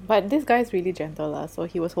 Yeah. But this guy's really gentle lah. So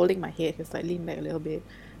he was holding my head. He was like lean back a little bit.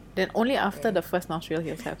 Then only after the first nostril,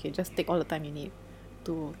 he was like, okay, just take all the time you need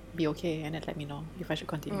to be okay, and then let me know if I should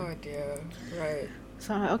continue. Oh dear. Right.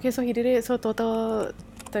 So I'm like, okay, so he did it. So total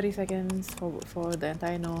 30 seconds for the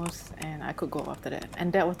entire nose, and I could go after that.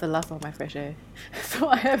 And that was the last of my fresh air. So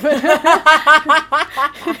I haven't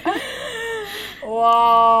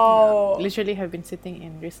Wow. literally have been sitting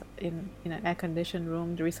in an air conditioned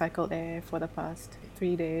room, the recycled air, for the past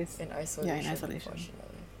 3 days. In isolation. Yeah, in isolation.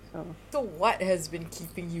 Unfortunately. So So what has been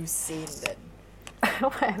keeping you sane then?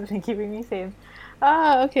 what has been keeping me sane?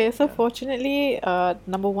 Okay. So fortunately,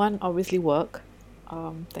 number one, obviously work.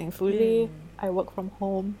 Thankfully, I work from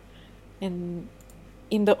home, and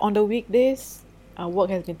on the weekdays, work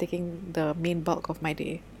has been taking the main bulk of my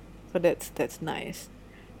day, so that's nice,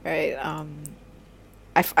 right?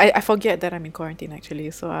 I forget that I'm in quarantine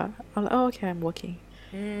actually, so I'm like, oh, okay, I'm working,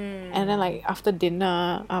 and then like after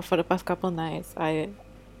dinner, for the past couple nights,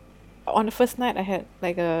 on the first night I had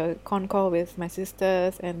like a con call with my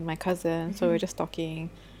sisters and my cousin, so we were just talking,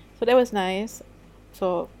 so that was nice,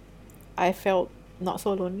 so I felt not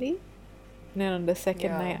so lonely. And then on the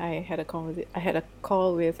second Yeah. night, I had a call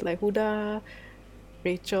with like Huda,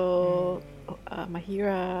 Rachel,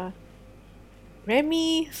 Mahira,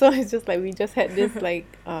 Remy. So it's just like we just had this like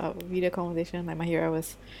video conversation. Like Mahira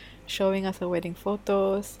was showing us her wedding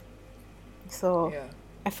photos. So Yeah.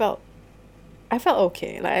 I felt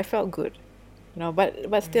okay. Like I felt good,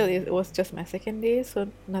 But still, it was just my second day, so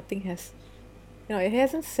nothing has, it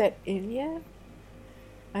hasn't set in yet.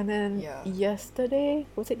 And then Yeah. yesterday,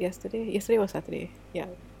 was it yesterday? Yesterday was Saturday. Yeah.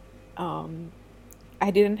 I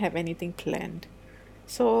didn't have anything planned.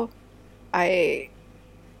 So I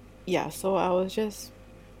was just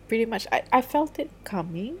pretty much, I felt it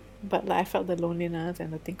coming, but like I felt the loneliness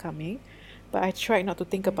and the thing coming. But I tried not to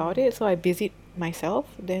think about it, so I busied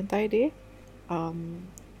myself the entire day.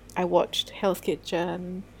 I watched Hell's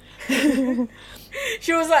Kitchen.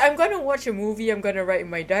 She was like, I'm gonna watch a movie, I'm gonna write in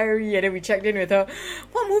my diary, and then we checked in with her.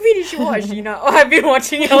 What movie did she watch, Gina? Oh, I've been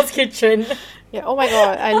watching Hell's Kitchen. Yeah, oh my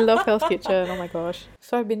god, I love Hell's Kitchen. Oh my gosh.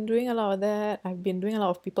 So I've been doing a lot of that. I've been doing a lot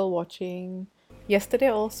of people watching. Yesterday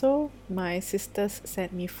also, my sisters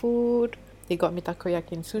sent me food. They got me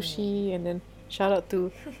takoyaki and sushi, and then shout out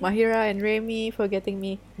to Mahira and Remy for getting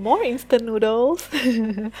me more instant noodles,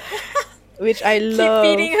 which I love.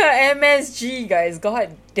 Keep feeding her MSG, guys.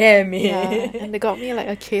 God damn it. Yeah, and they got me like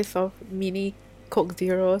a case of mini Coke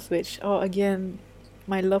Zeros, which again,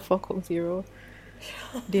 my love for Coke Zero.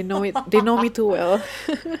 They know it. They know me too well.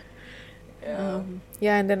 Yeah.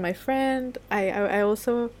 And then my friend, I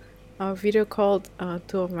also video called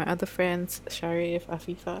two of my other friends, Sharif,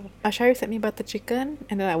 Afifa. Sharif sent me butter chicken,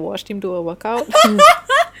 and then I watched him do a workout.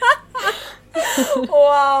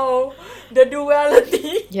 Wow. The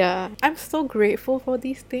duality. Yeah, I'm so grateful for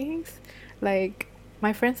these things. Like,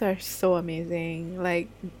 my friends are so amazing. Like,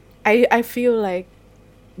 I feel like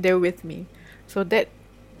they're with me. So that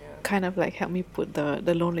kind of like helped me put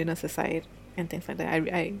the loneliness aside and things like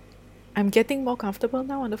that. I'm getting more comfortable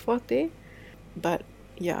now on the fourth day. But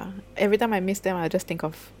yeah, every time I miss them, I just think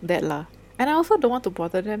of that lah. And I also don't want to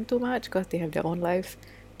bother them too much because they have their own lives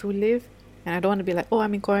to live. And I don't want to be like, oh,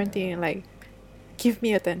 I'm in quarantine. Like, give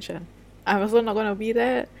me attention. I'm also not going to be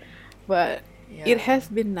that. But it has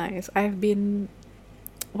been nice. I've been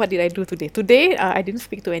what did I do today? Today, I didn't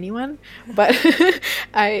speak to anyone, but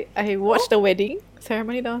I watched the wedding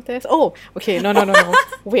ceremony downstairs. Oh, okay, no.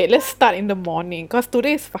 Wait, let's start in the morning, cause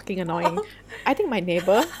today is fucking annoying. I think my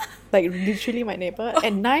neighbor, like literally my neighbor,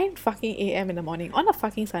 at 9 fucking a.m. in the morning on a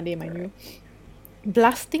fucking Sunday, mind you,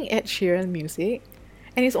 blasting Ed Sheeran music,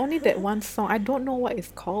 and it's only that one song. I don't know what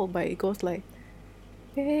it's called, but it goes like,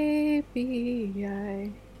 "Baby,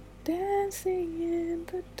 I dancing in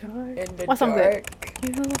the dark." In the What song is that? dark.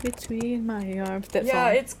 You between my arms. That Yeah,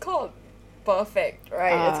 song. it's called Perfect,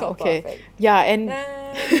 right? It's called Okay. Perfect. Yeah, and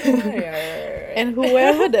Yeah. and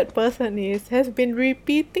whoever that person is has been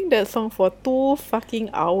repeating that song for 2 fucking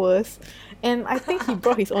hours. And I think he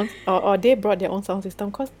brought his own, or they brought their own sound system,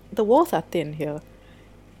 because the walls are thin here.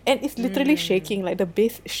 And it's literally shaking, like the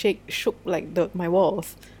bass shook like my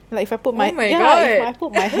walls. Like if I put my Oh my if God. I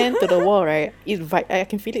put my hand to the wall, right, I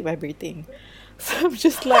can feel it vibrating. So I'm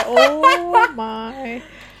just like, oh my.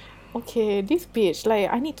 Okay, this bitch, like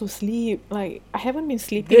I need to sleep. Like I haven't been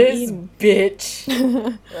sleeping This in. bitch.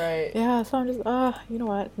 Right. Yeah, so I'm just you know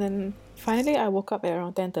what? Then finally I woke up at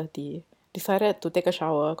around 10:30. Decided to take a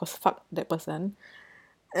shower because fuck that person.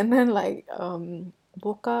 And then like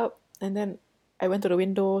woke up, and then I went to the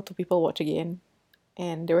window to people watch again,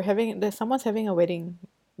 and there's someone's having a wedding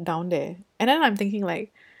down there. And then I'm thinking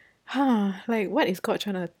like, like what is God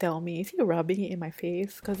trying to tell me? Is he rubbing it in my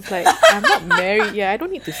face? Because it's like I'm not married. Yeah, I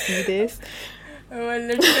don't need to see this. We're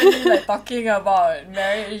literally like talking about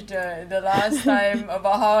marriage the last time,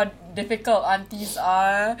 about how difficult aunties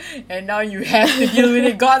are, and now you have to deal with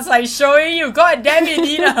it. God's like showing you, God damn it,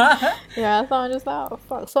 Dina. Yeah, so I'm just like, oh,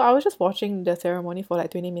 fuck. So I was just watching the ceremony for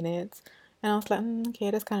like 20 minutes, and I was like,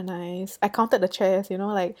 okay, that's kind of nice. I counted the chairs,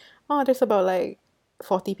 like, oh, there's about like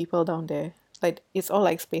 40 people down there. Like, it's all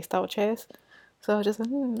like spaced out chairs. So I was just like,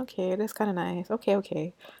 okay, that's kind of nice.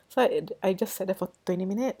 Okay. So I just sat there for 20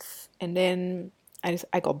 minutes, and then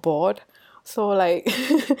I got bored. So like,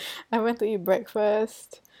 I went to eat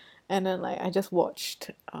breakfast, and then like I just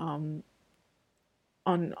watched on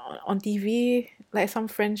TV, like some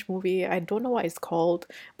French movie. I don't know what it's called,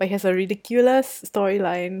 but it has a ridiculous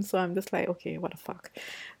storyline. So I'm just like, okay, what the fuck.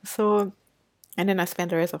 So, and then I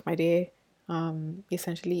spent the rest of my day,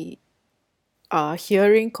 essentially,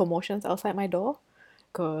 hearing commotions outside my door,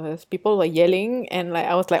 because people were yelling, and like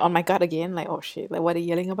I was like on my guard again, like, oh shit, like what are they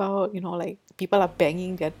yelling about? Like people are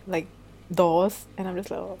banging their like doors, and I'm just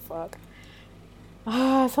like, oh fuck.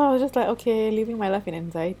 So I was just like, okay, living my life in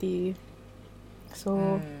anxiety.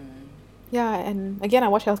 So yeah, and again I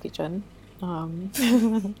watched Hell's Kitchen.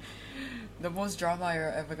 The most drama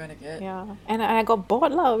you're ever gonna get. Yeah, and I got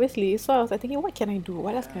bored lah, obviously. So I was like thinking, what can I do?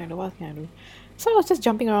 What else can I do? What else can I do? So I was just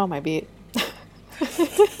jumping around my bed.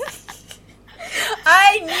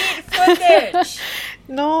 I need footage.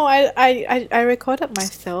 No, I recorded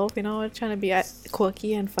myself, trying to be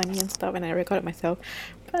quirky and funny and stuff, and I recorded myself.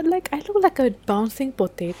 But like I look like a bouncing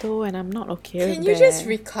potato, and I'm not okay with Can you that. just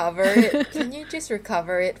recover it? Can you just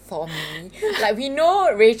recover it for me? Like, we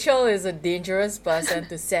know Rachel is a dangerous person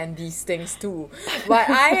to send these things to, but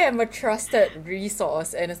I am a trusted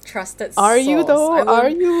resource and a trusted source. Are you though? Are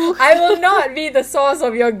you? I will not be the source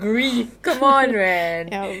of your grief. Come on, man.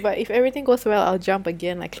 Yeah, but if everything goes well, I'll jump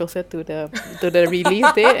again, like closer to the release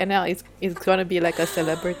date, and now it's gonna be like a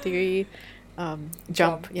celebratory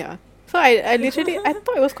jump. Yeah. So I literally I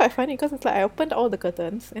thought it was quite funny, because it's like I opened all the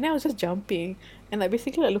curtains, and then I was just jumping and like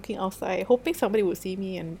basically like looking outside, hoping somebody would see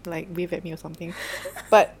me and like wave at me or something.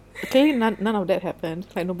 But clearly none of that happened.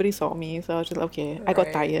 Like nobody saw me, so I was just like, okay. I got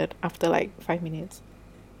Right. tired after like 5 minutes.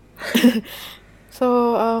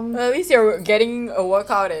 So Well, at least you're getting a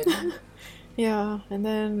workout in. yeah, and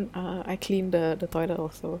then I cleaned the toilet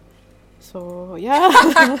also. So yeah.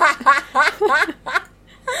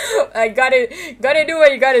 I gotta do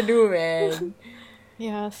what you gotta do, man.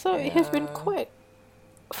 Yeah, so it has been Yeah. quite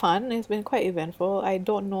fun. It's been quite eventful. I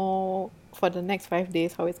don't know for the next 5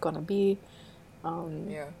 days how it's gonna be.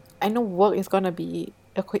 Yeah. I know work is gonna be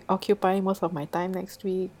occupying most of my time next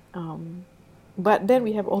week. But then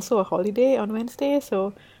we have also a holiday on Wednesday,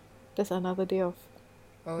 so that's another day of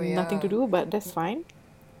Oh nothing to yeah. do, but that's fine.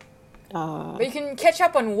 But you can catch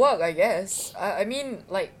up on work, I guess. I mean,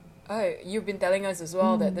 like, you've been telling us as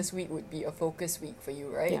well that this week would be a focus week for you,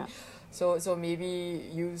 right? Yeah. So maybe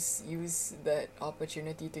use that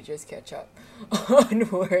opportunity to just catch up on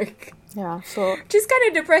work. Yeah, so Which is kind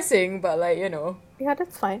of depressing, but like, yeah,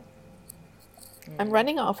 that's fine. I'm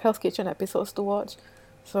running out of Hell's Kitchen episodes to watch.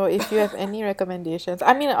 So if you have any recommendations,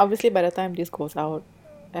 I mean, obviously by the time this goes out,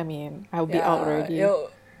 I mean, I'll be out already.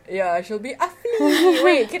 Yeah, she'll be Afli.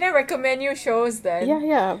 Wait, can I recommend you shows then?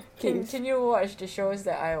 Yeah, Can please. Can you watch the shows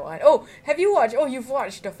that I want? Oh, have you watched? Oh, you've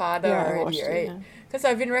watched The Father Yeah, I already, watched it, right? yeah. Because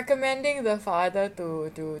I've been recommending The Father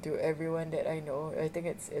to everyone that I know. I think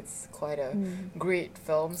it's quite a great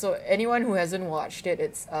film. So anyone who hasn't watched it,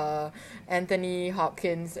 it's Anthony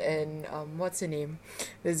Hopkins and what's her name?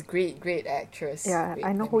 This great actress. Yeah, Wait,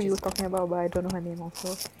 I know let me who you're just talking about, but I don't know her name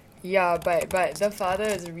also. yeah, but The Father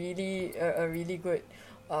is really a really good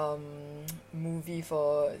um movie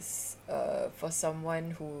for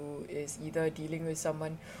someone who is either dealing with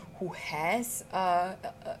someone who has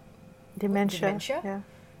dementia, Yeah.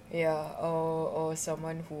 yeah, or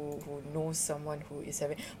someone who knows someone who is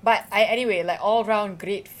having. But anyway, like all round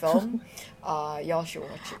great film. Y'all should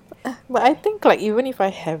watch it. But I think like even if I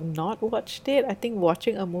have not watched it, I think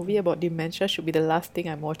watching a movie about dementia should be the last thing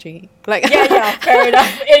I'm watching. Like Yeah, fair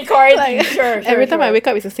enough. In quarantine, like sure. every time I Sure. wake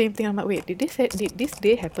up it's the same thing. I'm like, wait, did this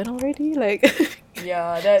day happen already? Like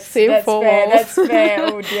Yeah, that's same that's four fair. walls. That's fair.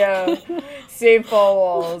 Oh dear, same four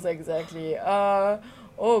walls exactly.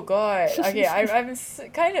 Oh god. Okay, I'm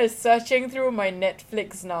kind of searching through my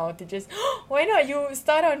Netflix now to just why not you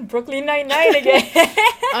start on Brooklyn Nine-Nine again?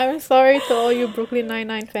 I'm sorry to all you Brooklyn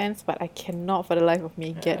Nine-Nine fans, but I cannot for the life of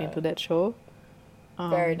me get into that show.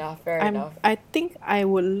 Fair enough. Fair enough. I think I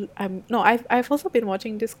will. I've also been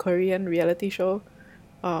watching this Korean reality show.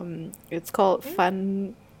 It's called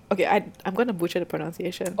Fun. Okay, I'm gonna butcher the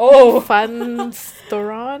pronunciation. Oh. Fun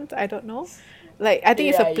Restaurant. I don't know. Like I think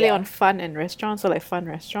it's Yeah, a play yeah. on fun and restaurant, so like fun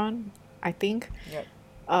restaurant. I think. Yep.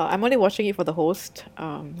 I'm only watching it for the host.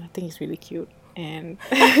 I think he's really cute and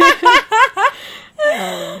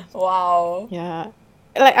Wow. yeah.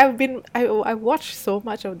 Like I watched so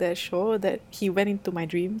much of that show that he went into my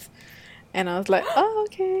dreams, and I was like, oh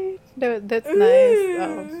okay, that's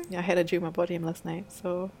nice. Yeah, I had a dream about him last night,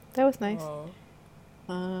 so that was nice. Oh,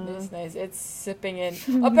 Uh, that's nice. It's sipping in.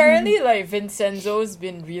 Apparently, like Vincenzo's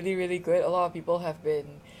been really good. A lot of people have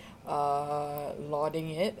been lauding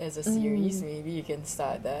it as a series. Maybe you can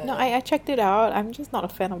start that. no, I checked it out. I'm just not a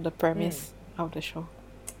fan of the premise of the show.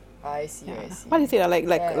 I see. Yeah. I see. What is it like?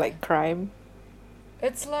 Yeah. Like crime?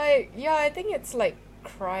 It's like I think it's like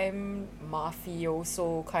crime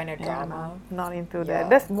mafioso kind of drama. Not into Yeah. that.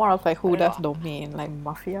 That's more of like who I does don't domain, like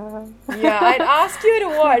mafia. Yeah, I'd ask you to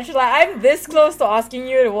watch. Like I'm this close to asking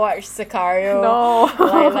you to watch Sicario. No.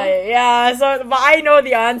 like yeah. So, but I know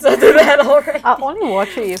the answer to that already. I'll only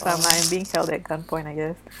watch it if I'm being held at gunpoint, I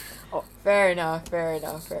guess. Fair enough.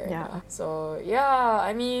 Yeah. So yeah,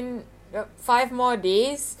 I mean, 5 more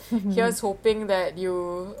days. Here's hoping that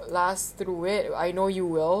you last through it. I know you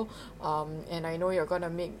will. And I know you're gonna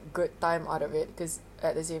make good time out of it because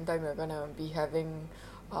at the same time you're gonna be having,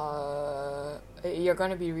 you're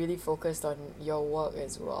gonna be really focused on your work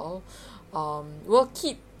as well. We'll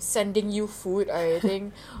keep sending you food. I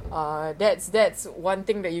think, that's one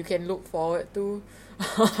thing that you can look forward to.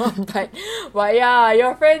 but yeah,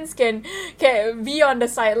 your friends can be on the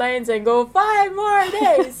sidelines and go 5 more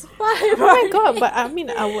days, 5 Oh more my god, days. but I mean,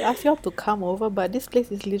 I would ask y'all to come over, but this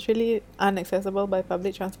place is literally inaccessible by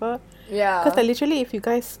public transport. Yeah. Because like literally, if you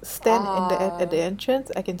guys stand at the entrance,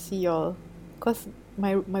 I can see y'all. Because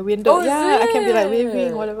my window, Oh, is I can be like waving,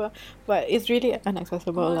 it? whatever. But it's really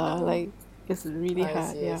inaccessible, Oh, lah. no. Like, it's really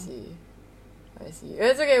hard, I yeah. see. It's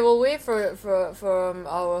okay. We'll wait for from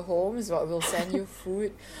our homes, but we'll send you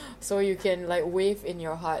food, so you can like wave in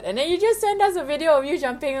your heart, and then you just send us a video of you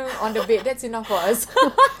jumping on the bed. That's enough for us.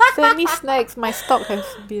 Send me snacks. My stock has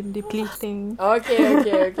been depleting.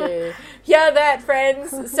 Okay. Hear that, friends?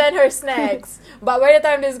 Send her snacks. But by the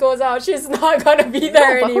time this goes out, she's not gonna be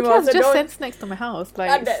there No, but who anymore. cares? So Just don't. send snacks to my house.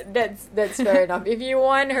 Like, That's fair enough. If you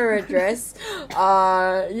want her address,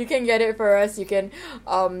 you can get it for us. You can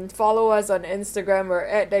follow us on Instagram. We're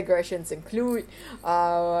at Digressions Include.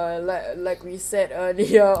 Like we said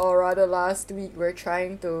earlier, or rather last week, we're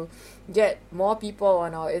trying to get more people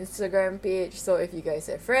on our Instagram page. So if you guys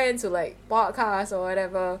have friends who like podcasts or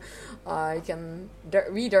whatever, you can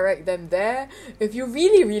redirect them there. If you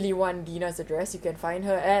really want Dina's address, you can find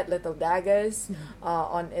her at Little Daggers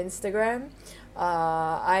on Instagram.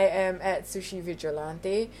 I am at Sushi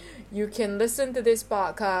Vigilante. You can listen to this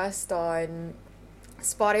podcast on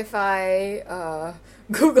Spotify,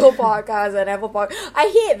 Google Podcasts, and Apple Podcasts. I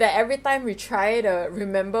hate that every time we try to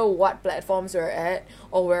remember what platforms we're at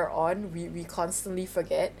or we're on, we constantly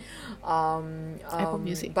forget. Apple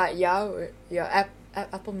Music. But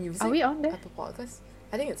Apple Music. Are we on there? Apple Podcasts.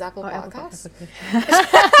 I think it's Apple Apple Podcasts. Podcasts, okay.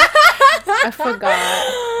 I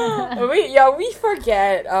forgot. we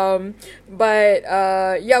forget.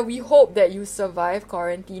 We hope that you survive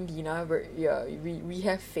quarantine, Dina. We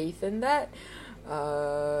have faith in that.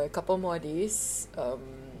 A couple more days.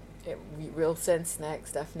 We will send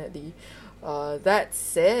snacks definitely. That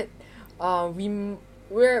said,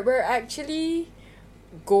 we're actually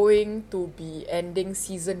going to be ending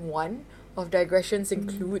season 1 of Digressions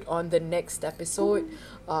Include on the next episode.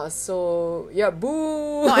 So yeah,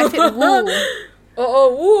 boo. No, I said woo.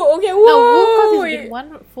 Woo. Okay, woo. No, woo, because it's been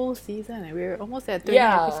one full season and we're almost at 20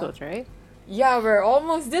 episodes, right? Yeah, we're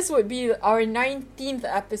almost. This would be our 19th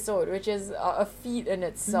episode, which is a feat in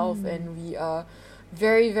itself, and we are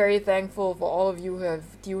very, very thankful for all of you who have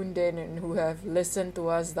tuned in and who have listened to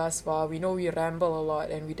us thus far. We know we ramble a lot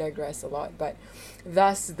and we digress a lot, but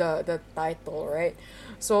thus the title, right?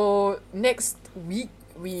 So next week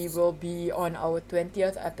we will be on our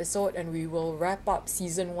 20th episode and we will wrap up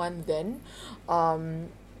season 1 then.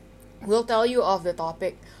 We'll tell you of the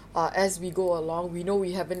topic as we go along. We know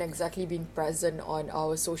we haven't exactly been present on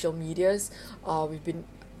our social medias. We've been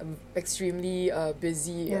extremely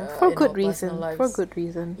busy for in good our reason. personal lives. For good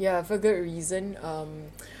reason. Yeah, for good reason.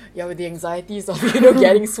 With the anxieties of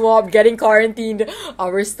getting swabbed, getting quarantined,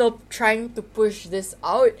 we're still trying to push this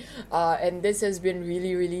out, and this has been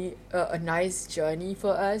really, really a nice journey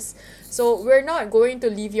for us. So we're not going to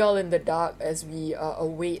leave y'all in the dark as we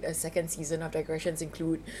await a second season of Digressions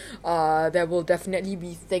Include. There will definitely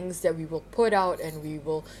be things that we will put out, and we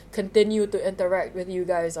will continue to interact with you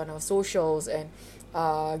guys on our socials, and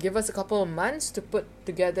give us a couple of months to put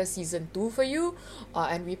together season 2 for you,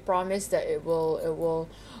 and we promise that it will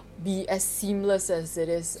be as seamless as it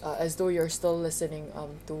is, as though you're still listening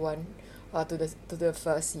to the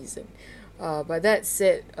first season. But that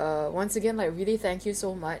said, once again, really thank you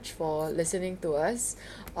so much for listening to us.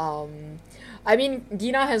 I mean,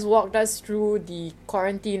 Dina has walked us through the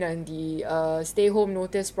quarantine and the stay home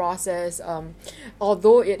notice process.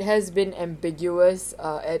 Although it has been ambiguous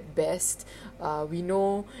at best, we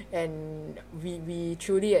know and we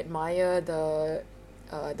truly admire the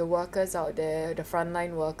workers out there, the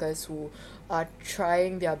frontline workers who are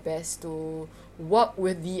trying their best to work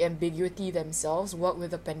with the ambiguity themselves, work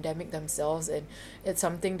with the pandemic themselves, and it's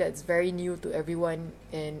something that's very new to everyone.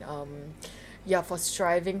 And for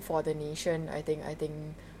striving for the nation, I think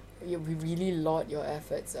we really laud your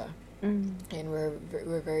efforts, and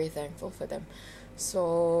we're very thankful for them.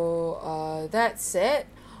 So that said,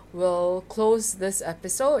 we'll close this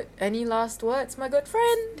episode. Any last words, my good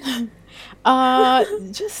friend?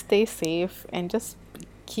 Just stay safe and just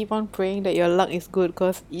keep on praying that your luck is good,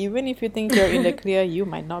 because even if you think you're in the clear, you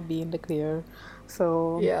might not be in the clear.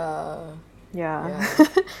 So yeah.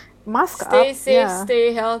 Mask stay up. Safe,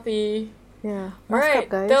 stay healthy. Yeah. Mask up, Alright,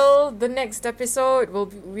 guys. till the next episode,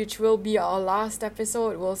 which will be our last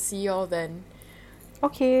episode. We'll see y'all then.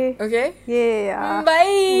 Okay. Yeah.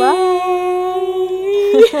 Bye. Bye.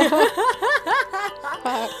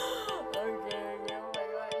 Bye.